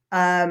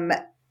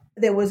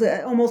 There was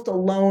almost a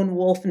lone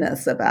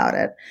wolfness about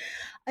it.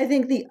 I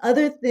think the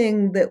other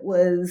thing that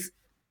was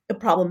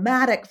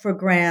problematic for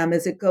Graham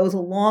is it goes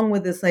along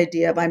with this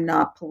idea of "I'm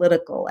not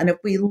political." And if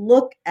we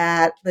look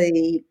at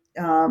the,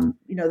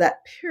 that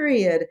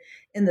period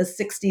in the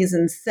 60s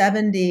and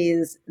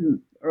 70s,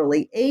 and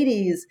early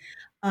 80s,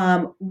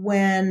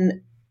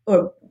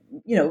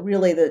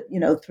 really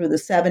through the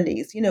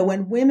 70s,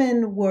 when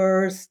women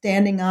were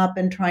standing up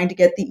and trying to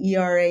get the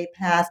ERA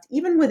passed,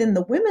 even within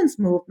the women's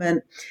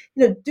movement,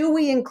 do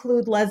we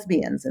include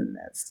lesbians in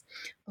this?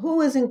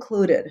 Who is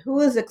included? Who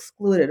is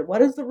excluded?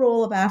 What is the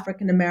role of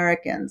African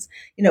Americans?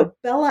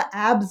 Bella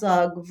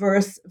Abzug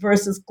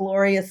versus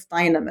Gloria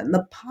Steinem, and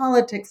the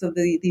politics of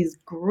these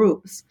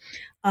groups.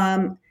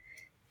 Graham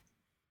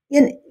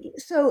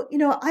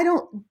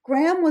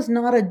was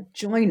not a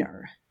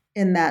joiner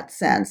in that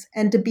sense.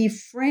 And to be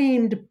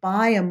framed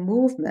by a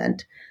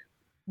movement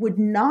would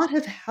not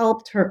have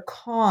helped her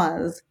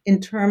cause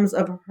in terms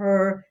of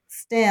her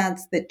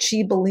stance that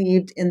she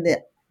believed in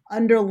the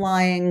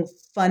underlying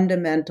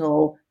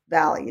fundamental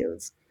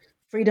values: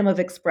 freedom of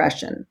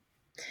expression,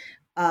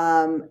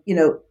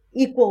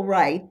 equal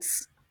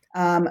rights.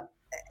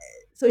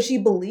 So she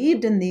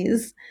believed in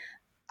these.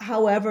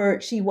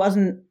 However, she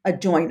wasn't a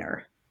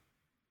joiner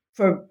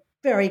for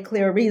very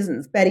clear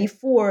reasons. Betty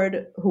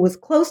Ford, who was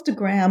close to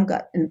Graham,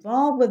 got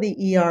involved with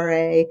the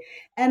ERA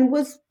and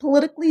was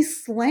politically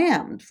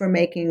slammed for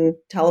making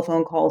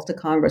telephone calls to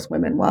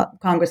congressmen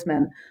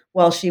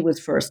while she was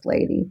First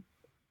Lady.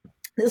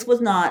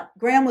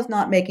 Graham was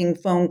not making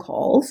phone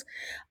calls.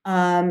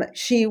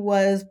 She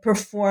was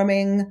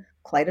performing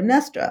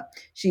Clytemnestra.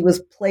 She was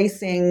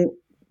placing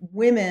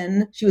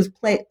women. She was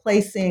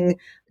placing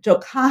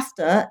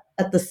Jocasta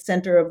at the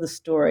center of the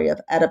story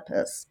of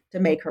Oedipus to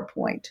make her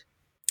point.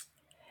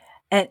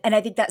 And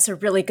I think that's a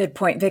really good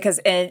point because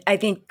I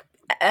think,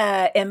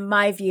 in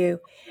my view,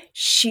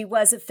 she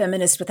was a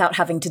feminist without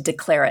having to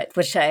declare it,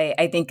 which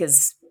I think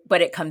is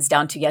what it comes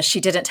down to. Yes,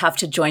 she didn't have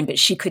to join, but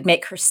she could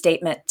make her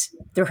statement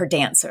through her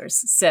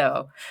dancers.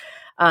 So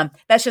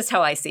that's just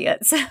how I see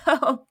it.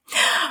 So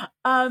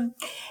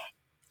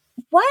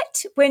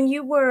when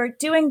you were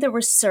doing the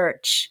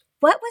research,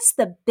 what was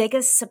the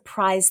biggest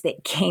surprise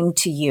that came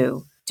to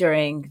you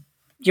during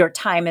your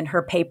time in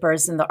her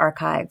papers in the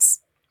archives?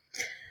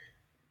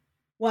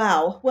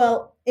 Wow.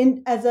 Well,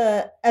 as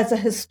a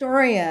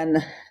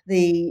historian,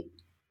 the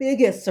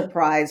biggest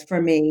surprise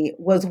for me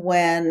was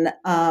when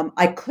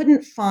I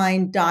couldn't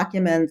find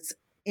documents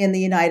in the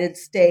United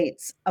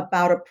States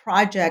about a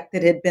project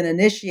that had been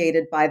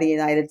initiated by the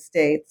United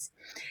States.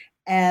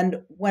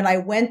 And when I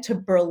went to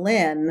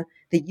Berlin,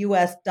 the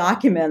U.S.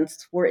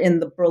 documents were in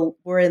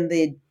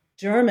the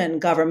German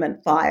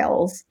government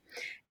files.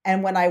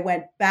 And when I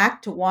went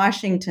back to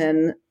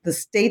Washington, the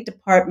State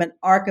Department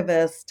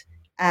archivist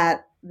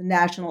at the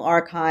National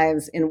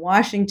Archives in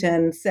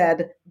Washington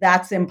said,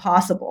 "That's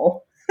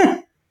impossible."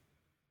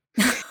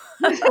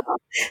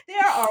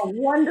 There are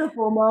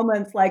wonderful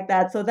moments like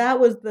that. So that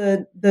was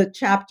the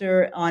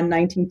chapter on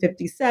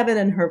 1957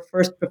 and her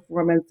first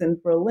performance in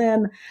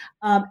Berlin.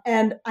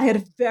 And I had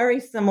a very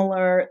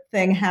similar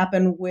thing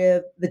happen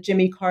with the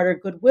Jimmy Carter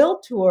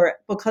Goodwill Tour,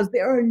 because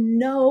there are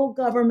no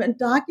government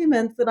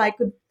documents that I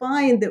could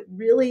find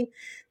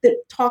that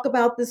talk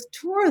about this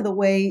tour the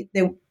way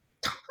they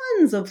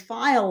tons of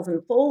files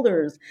and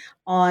folders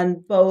on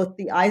both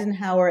the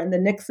Eisenhower and the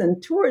Nixon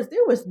tours.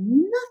 There was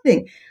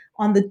nothing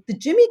on the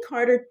Jimmy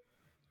Carter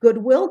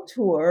Goodwill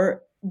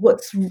Tour.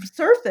 What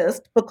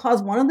surfaced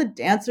because one of the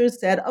dancers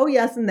said, "Oh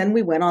yes," and then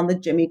we went on the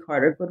Jimmy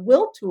Carter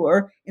Goodwill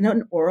Tour in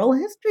an oral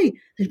history.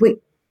 I said, "Wait,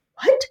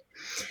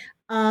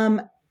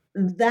 what?"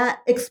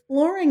 That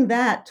exploring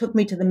that took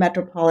me to the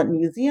Metropolitan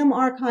Museum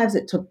archives.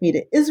 It took me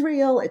to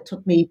Israel. It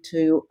took me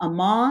to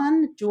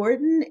Amman,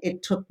 Jordan.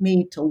 It took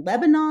me to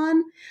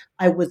Lebanon.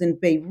 I was in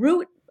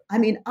Beirut. I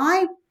mean,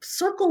 I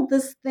circled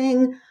this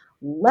thing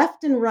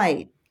left and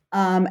right,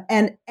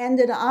 and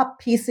ended up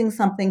piecing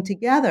something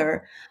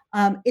together.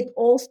 It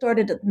all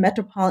started at the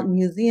Metropolitan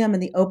Museum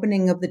and the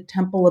opening of the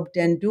Temple of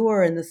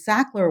Dendur in the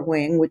Sackler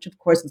wing, which of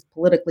course is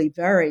politically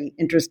very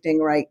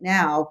interesting right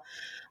now.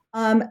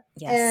 Yes.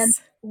 And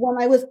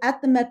when I was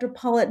at the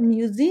Metropolitan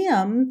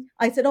Museum,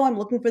 I said, "Oh, I'm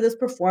looking for this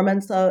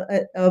performance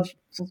of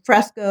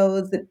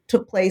frescoes that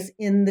took place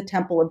in the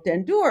Temple of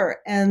Dendur."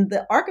 And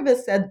the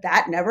archivist said,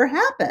 "That never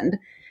happened."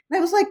 And I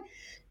was like,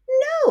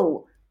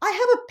 "No, I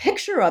have a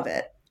picture of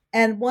it."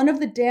 And one of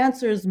the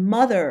dancers'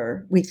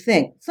 mother, we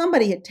think,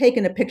 somebody had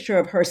taken a picture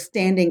of her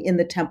standing in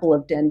the Temple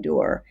of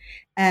Dendur.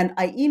 And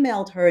I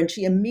emailed her, and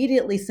she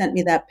immediately sent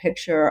me that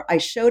picture. I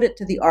showed it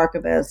to the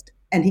archivist,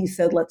 and he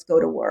said, "Let's go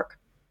to work."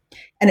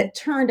 And it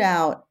turned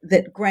out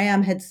that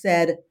Graham had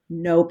said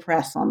no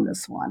press on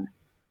this one.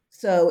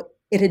 So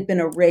it had been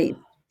erased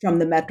from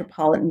the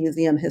Metropolitan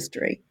Museum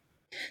history.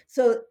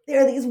 So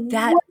there are these.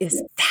 That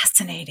is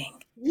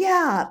fascinating.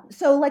 Yeah.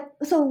 So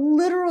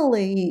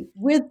literally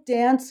with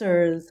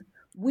dancers,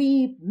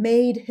 we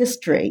made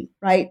history,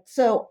 right?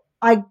 So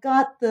I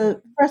got the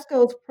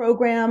frescoes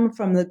program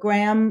from the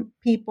Graham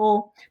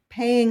people,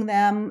 paying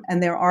them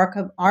and their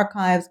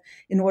archives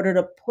in order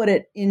to put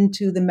it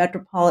into the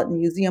Metropolitan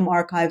Museum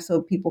archive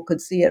so people could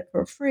see it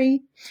for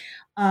free.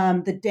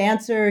 The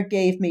dancer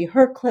gave me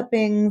her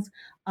clippings.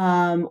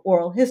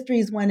 Oral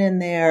histories went in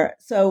there.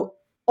 So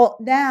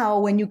now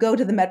when you go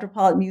to the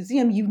Metropolitan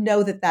Museum, you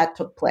know that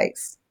took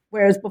place,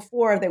 whereas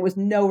before there was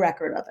no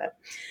record of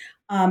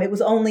it. It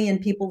was only in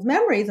people's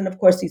memories, and of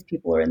course these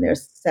people are in their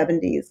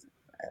 70s.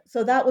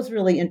 So that was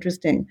really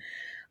interesting.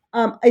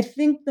 I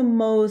think the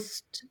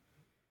most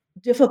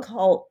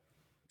difficult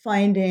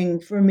finding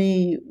for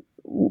me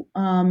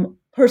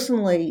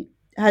personally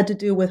had to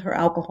do with her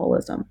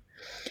alcoholism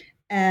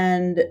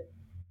and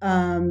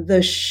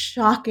the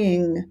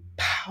shocking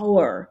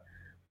power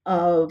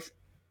of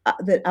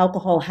that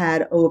alcohol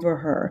had over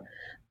her.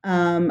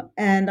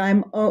 And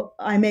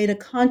I made a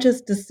conscious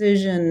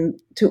decision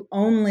to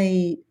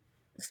only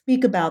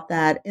speak about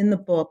that in the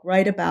book,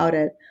 write about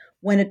it,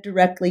 when it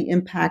directly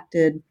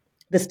impacted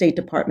the State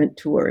Department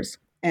tours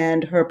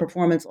and her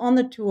performance on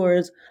the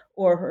tours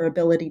or her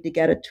ability to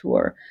get a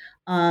tour.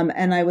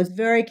 And I was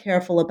very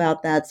careful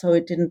about that so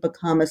it didn't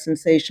become a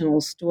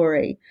sensational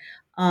story.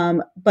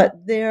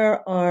 But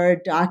there are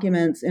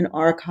documents in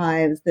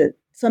archives that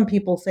some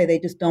people say they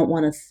just don't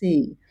want to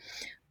see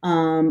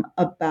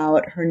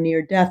about her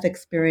near-death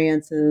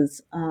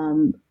experiences,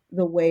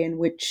 the way in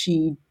which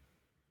she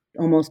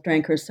almost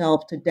drank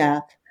herself to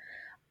death.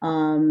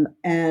 And,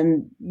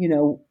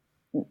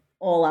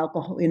 all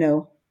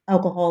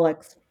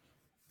alcoholics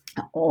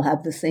all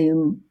have the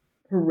same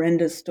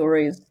horrendous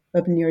stories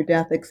of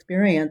near-death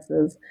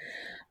experiences.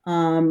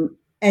 And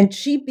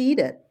she beat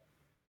it.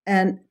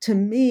 And to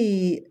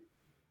me,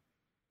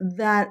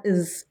 that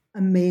is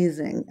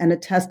amazing and a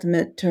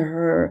testament to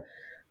her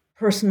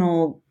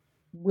personal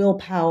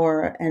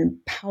willpower and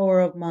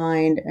power of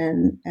mind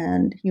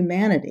and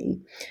humanity.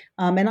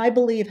 And I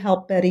believe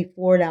helped Betty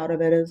Ford out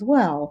of it as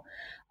well.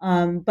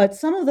 But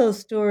some of those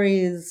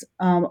stories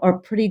are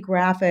pretty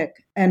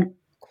graphic and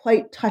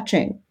quite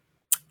touching.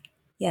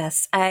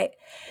 Yes, it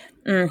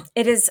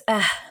is.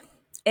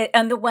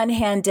 On the one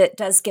hand, it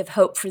does give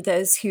hope for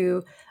those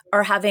who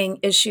are having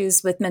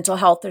issues with mental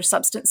health or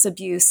substance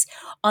abuse.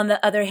 On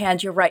the other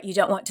hand, you're right. You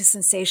don't want to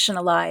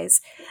sensationalize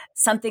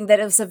something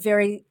that is a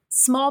very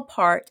small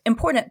part,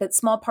 important, but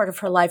small part of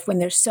her life when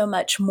there's so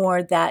much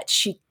more that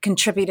she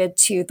contributed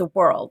to the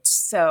world.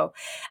 So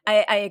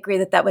I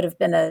agree that would have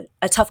been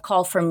a tough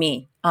call for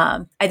me.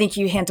 I think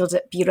you handled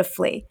it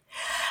beautifully.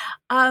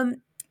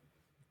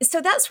 So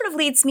that sort of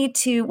leads me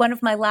to one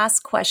of my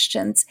last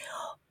questions.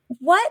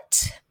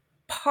 What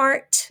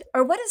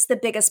is the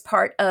biggest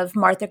part of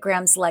Martha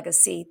Graham's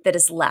legacy that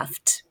is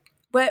left?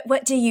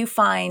 What do you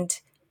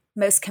find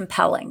most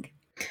compelling?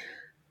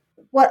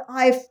 What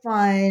I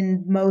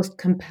find most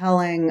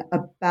compelling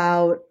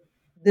about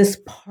this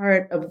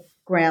part of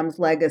Graham's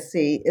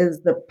legacy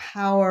is the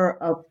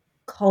power of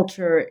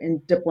culture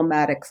in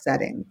diplomatic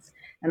settings.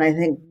 And I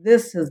think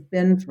this has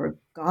been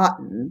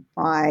forgotten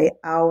by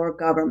our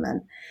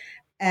government.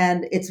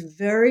 And it's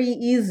very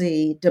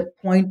easy to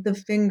point the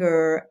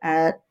finger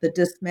at the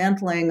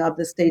dismantling of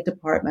the State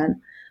Department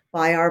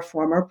by our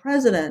former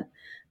president.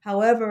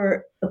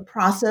 However, the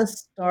process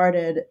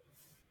started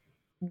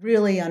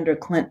really under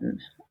Clinton.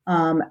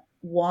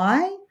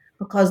 Why?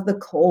 Because the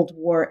Cold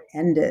War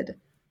ended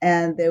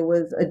and there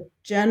was a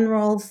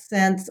general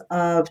sense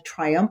of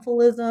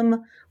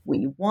triumphalism.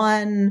 We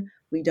won.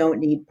 We don't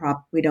need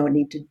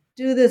to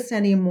do this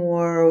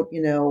anymore.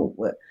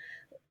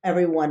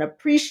 Everyone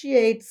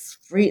appreciates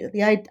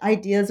the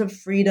ideas of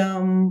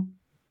freedom.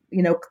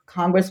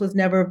 Congress was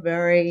never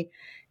very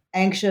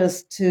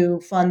anxious to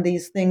fund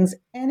these things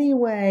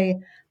anyway.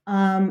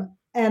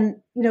 And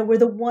we're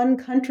the one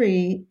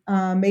country,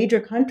 major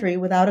country,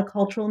 without a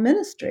cultural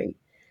ministry.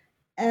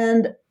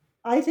 And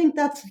I think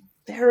that's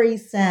very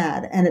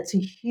sad. And it's a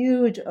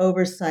huge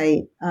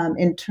oversight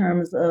in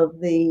terms of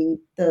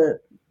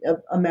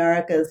of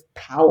America's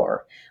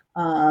power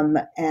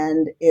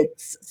and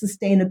its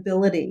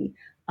sustainability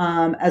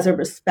as a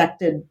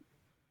respected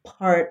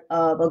part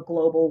of a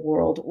global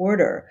world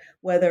order,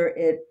 whether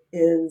it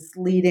is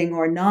leading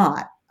or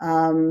not.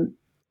 And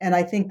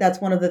I think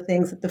that's one of the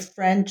things that the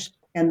French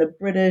and the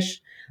British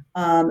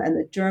and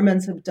the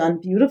Germans have done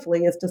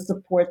beautifully, is to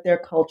support their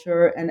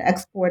culture and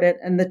export it,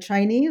 and the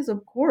Chinese,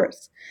 of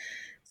course.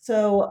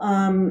 So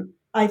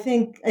I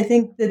think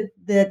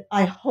that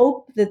I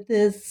hope that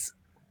this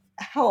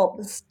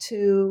helps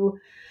to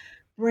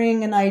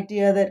bring an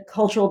idea that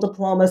cultural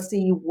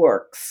diplomacy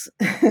works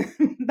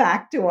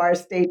back to our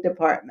State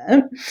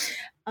Department.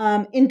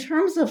 In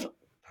terms of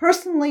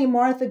personally,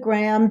 Martha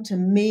Graham, to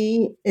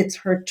me, it's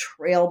her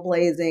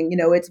trailblazing.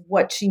 It's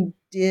what she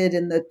did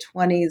in the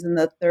 20s and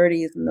the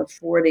 30s and the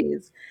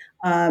 40s.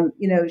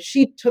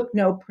 She took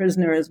no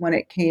prisoners when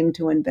it came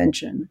to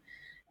invention.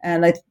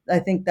 And I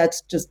think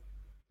that's just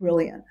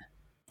brilliant.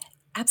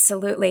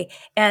 Absolutely.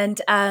 And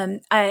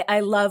I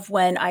love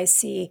when I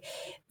see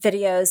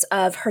videos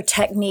of her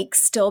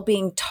techniques still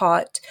being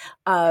taught.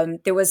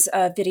 There was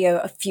a video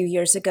a few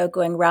years ago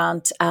going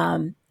around,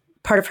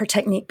 part of her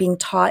technique being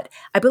taught.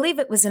 I believe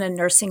it was in a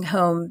nursing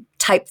home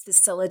type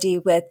facility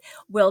with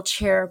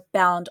wheelchair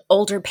bound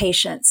older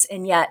patients.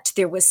 And yet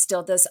there was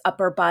still this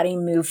upper body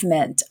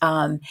movement.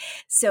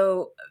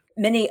 So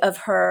many of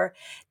her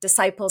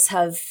disciples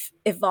have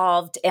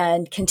evolved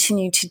and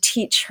continue to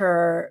teach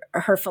her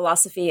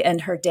philosophy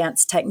and her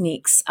dance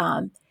techniques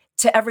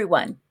to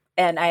everyone.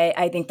 And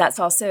I think that's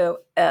also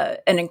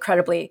an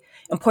incredibly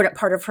important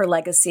part of her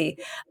legacy.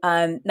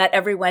 Not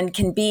everyone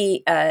can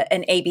be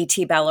an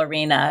ABT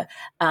ballerina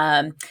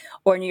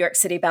or New York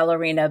City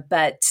ballerina,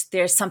 but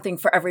there's something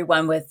for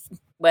everyone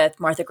with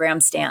Martha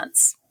Graham's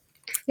dance.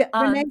 Yeah,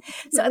 Renee,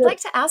 so I'd like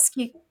to ask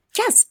you,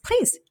 yes,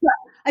 please. Yeah,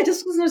 I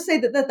just was going to say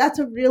that's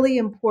a really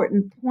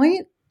important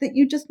point that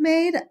you just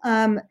made.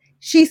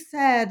 She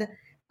said,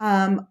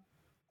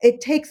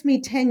 it takes me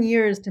 10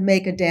 years to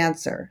make a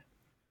dancer.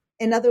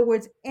 In other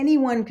words,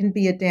 anyone can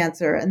be a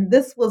dancer. And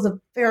this was a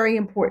very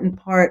important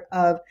part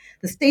of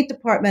the State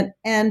Department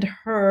and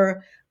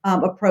her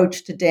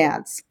approach to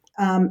dance.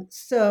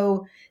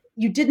 So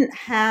you didn't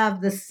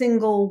have the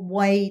single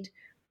white,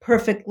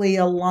 perfectly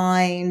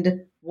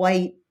aligned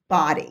white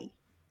body,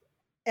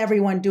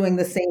 everyone doing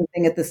the same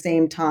thing at the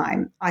same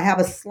time. I have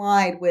a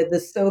slide with the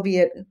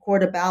Soviet Corps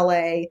de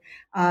Ballet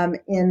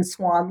in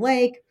Swan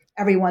Lake.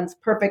 Everyone's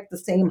perfect, the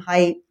same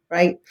height,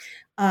 right?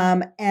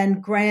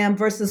 And Graham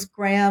versus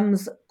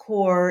Graham's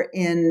Corps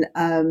in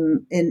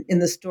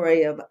the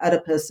story of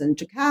Oedipus and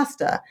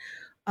Jocasta,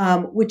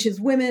 which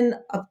is women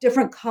of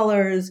different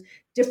colors,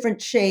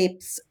 different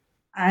shapes,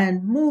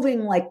 and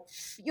moving like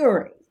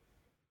fury,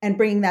 and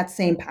bringing that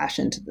same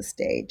passion to the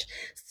stage.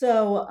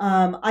 So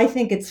I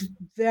think it's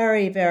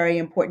very, very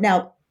important.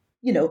 Now,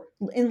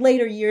 in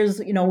later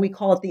years, we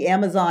call it the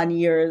Amazon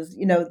years,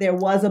 there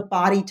was a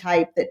body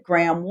type that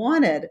Graham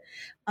wanted.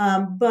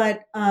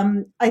 But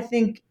I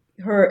think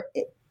her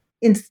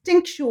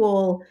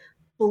instinctual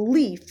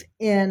belief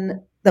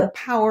in the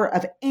power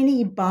of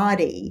any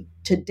body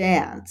to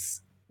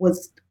dance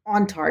was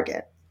on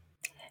target.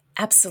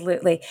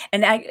 Absolutely.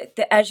 And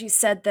as you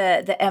said,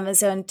 the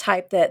Amazon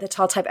type, the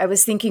tall type, I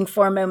was thinking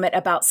for a moment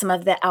about some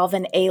of the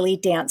Alvin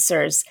Ailey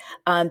dancers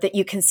that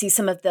you can see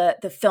some of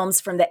the films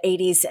from the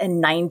 80s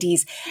and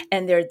 90s.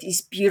 And they're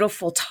these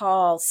beautiful,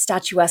 tall,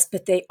 statuesque,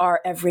 but they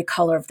are every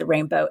color of the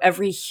rainbow,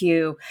 every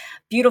hue,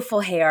 beautiful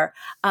hair.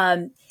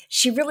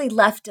 She really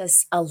left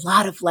us a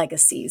lot of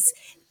legacies.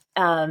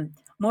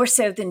 More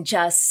so than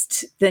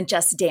just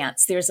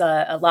dance. There's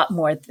a lot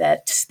more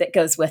that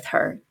goes with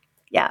her.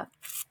 Yeah.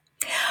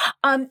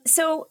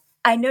 So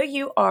I know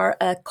you are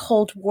a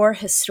Cold War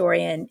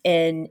historian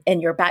in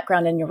your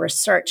background and your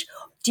research.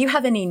 Do you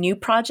have any new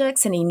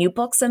projects, any new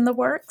books in the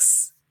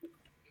works?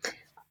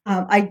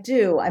 I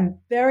do. I'm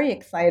very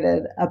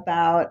excited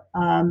about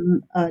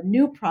a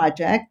new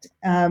project,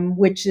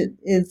 which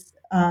is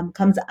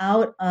comes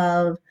out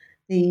of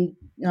the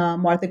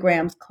Martha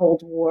Graham's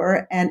Cold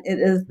War, and it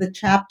is the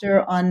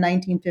chapter on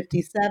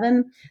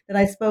 1957 that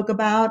I spoke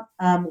about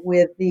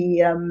with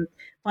the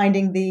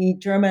finding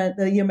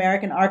the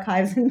American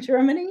archives in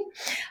Germany.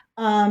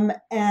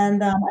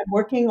 And I'm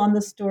working on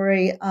the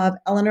story of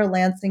Eleanor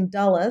Lansing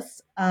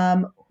Dulles,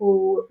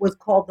 who was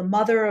called the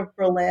Mother of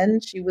Berlin.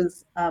 She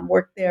was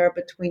worked there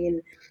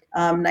between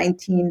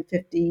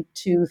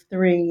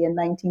 1952-3 and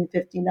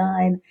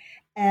 1959,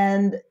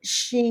 and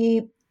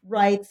she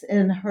writes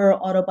in her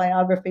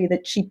autobiography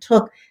that she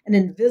took an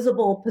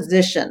invisible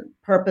position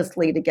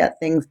purposely to get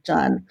things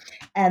done.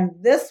 And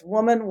this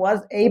woman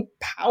was a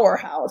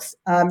powerhouse.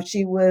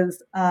 She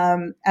was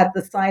at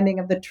the signing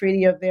of the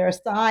Treaty of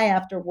Versailles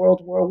after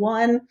World War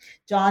I.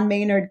 John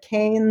Maynard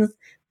Keynes,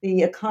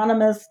 the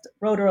economist,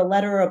 wrote her a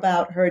letter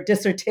about her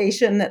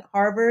dissertation at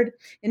Harvard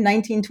in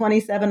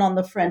 1927 on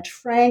the French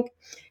franc.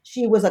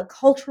 She was a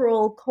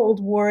cultural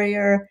Cold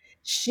Warrior.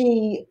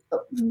 She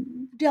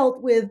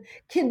dealt with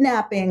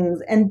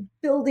kidnappings and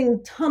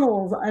building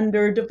tunnels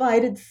under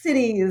divided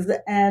cities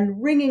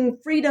and ringing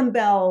freedom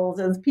bells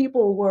as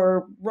people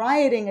were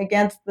rioting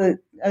against the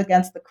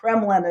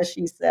Kremlin, as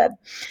she said.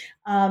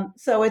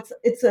 So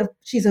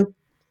she's a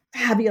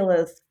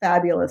fabulous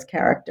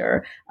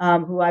character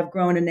who I've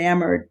grown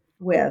enamored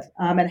with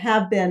and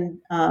have been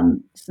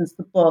since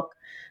the book,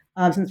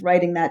 since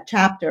writing that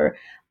chapter.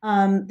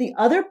 The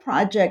other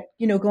project,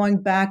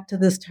 going back to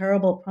this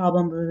terrible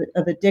problem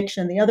of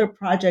addiction, the other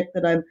project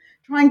that I'm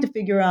trying to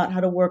figure out how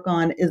to work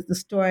on is the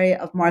story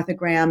of Martha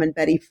Graham and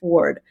Betty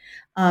Ford.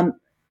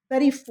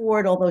 Betty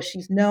Ford, although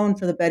she's known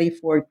for the Betty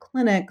Ford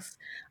clinics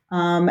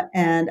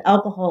and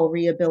alcohol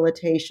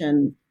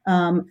rehabilitation,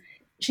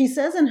 she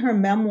says in her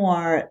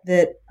memoir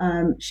that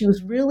she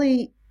was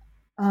really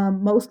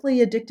mostly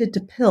addicted to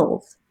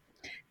pills.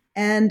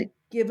 And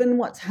given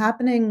what's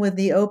happening with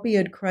the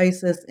opioid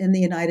crisis in the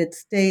United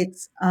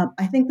States,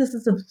 I think this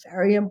is a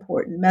very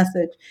important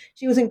message.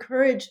 She was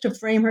encouraged to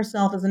frame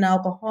herself as an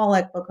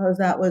alcoholic because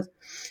that was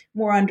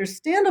more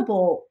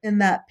understandable in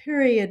that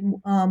period.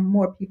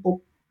 More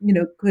people,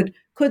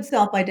 could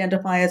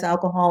self-identify as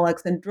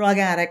alcoholics, and drug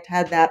addict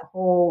had that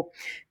whole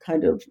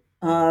kind of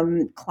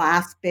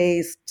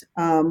class-based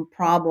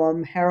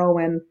problem,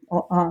 heroin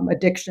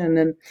addiction,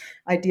 and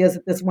ideas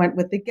that this went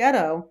with the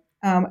ghetto.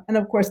 And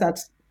of course,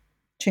 that's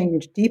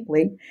changed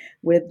deeply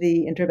with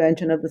the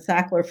intervention of the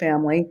Sackler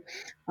family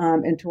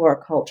into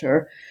our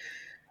culture.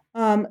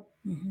 So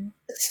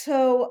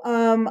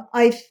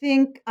I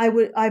think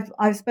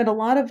I've spent a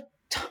lot of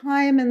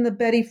time in the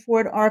Betty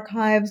Ford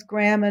archives.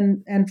 Graham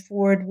and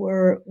Ford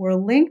were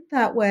linked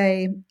that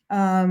way.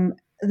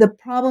 The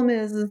problem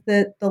is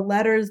that the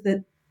letters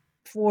that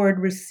Ford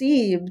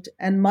received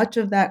and much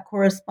of that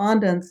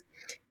correspondence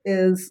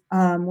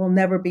will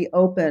never be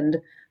opened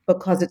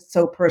because it's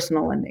so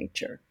personal in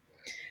nature.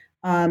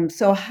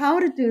 So how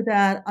to do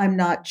that, I'm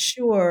not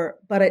sure,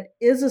 but it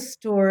is a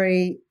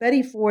story.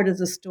 Betty Ford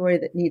is a story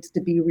that needs to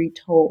be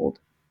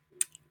retold.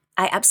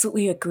 I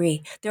absolutely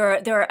agree. There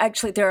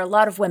are a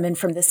lot of women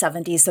from the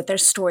 70s that their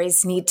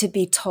stories need to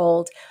be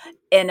told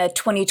in a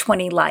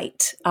 2020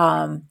 light.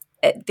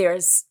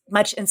 There's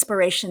much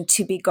inspiration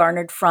to be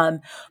garnered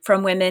from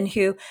women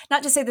who,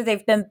 not to say that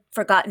they've been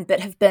forgotten, but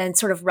have been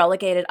sort of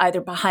relegated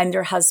either behind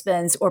their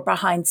husbands or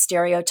behind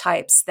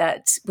stereotypes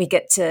that we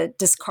get to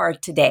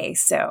discard today.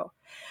 So,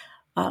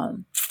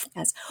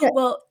 yes. Yeah.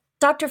 Well,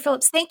 Dr.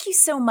 Phillips, thank you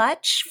so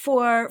much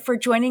for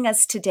joining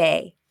us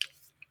today.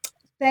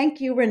 Thank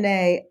you,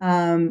 Renee.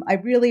 I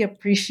really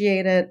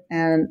appreciate it,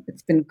 and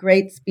it's been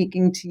great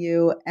speaking to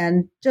you.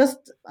 And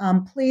just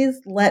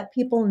please let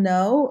people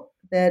know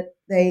that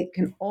they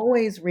can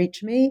always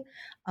reach me.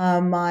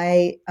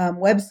 My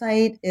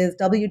website is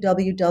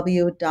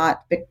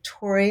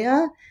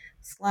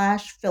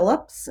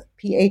www.victoria/Phillips,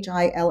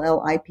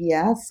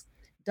 PHILLIPS,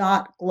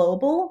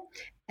 .global.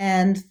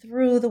 And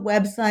through the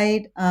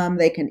website,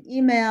 they can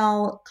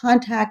email,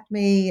 contact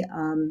me,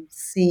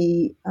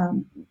 see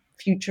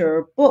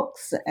future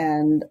books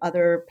and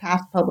other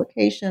past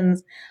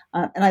publications.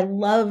 And I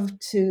love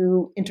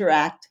to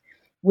interact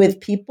with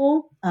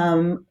people.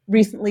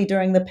 Recently,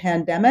 during the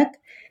pandemic,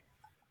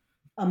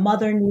 a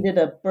mother needed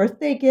a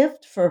birthday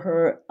gift for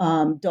her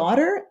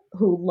daughter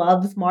who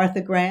loves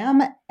Martha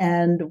Graham,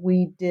 and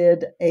we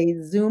did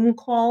a Zoom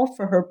call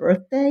for her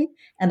birthday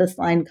and a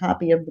signed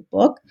copy of the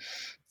book.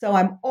 So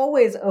I'm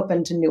always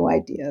open to new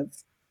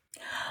ideas.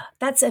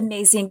 That's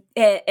amazing.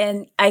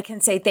 And I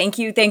can say thank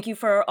you. Thank you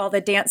for all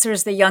the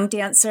dancers, the young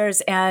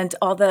dancers, and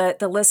all the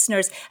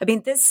listeners. I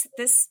mean, this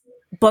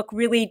book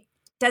really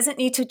doesn't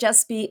need to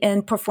just be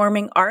in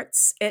performing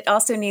arts. It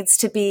also needs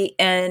to be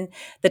in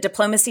the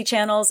diplomacy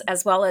channels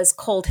as well as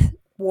Cold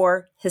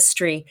War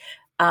history.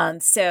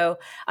 So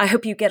I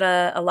hope you get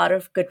a lot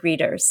of good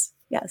readers.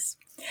 Yes.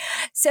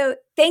 So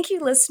thank you,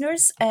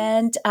 listeners,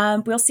 and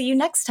we'll see you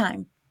next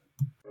time.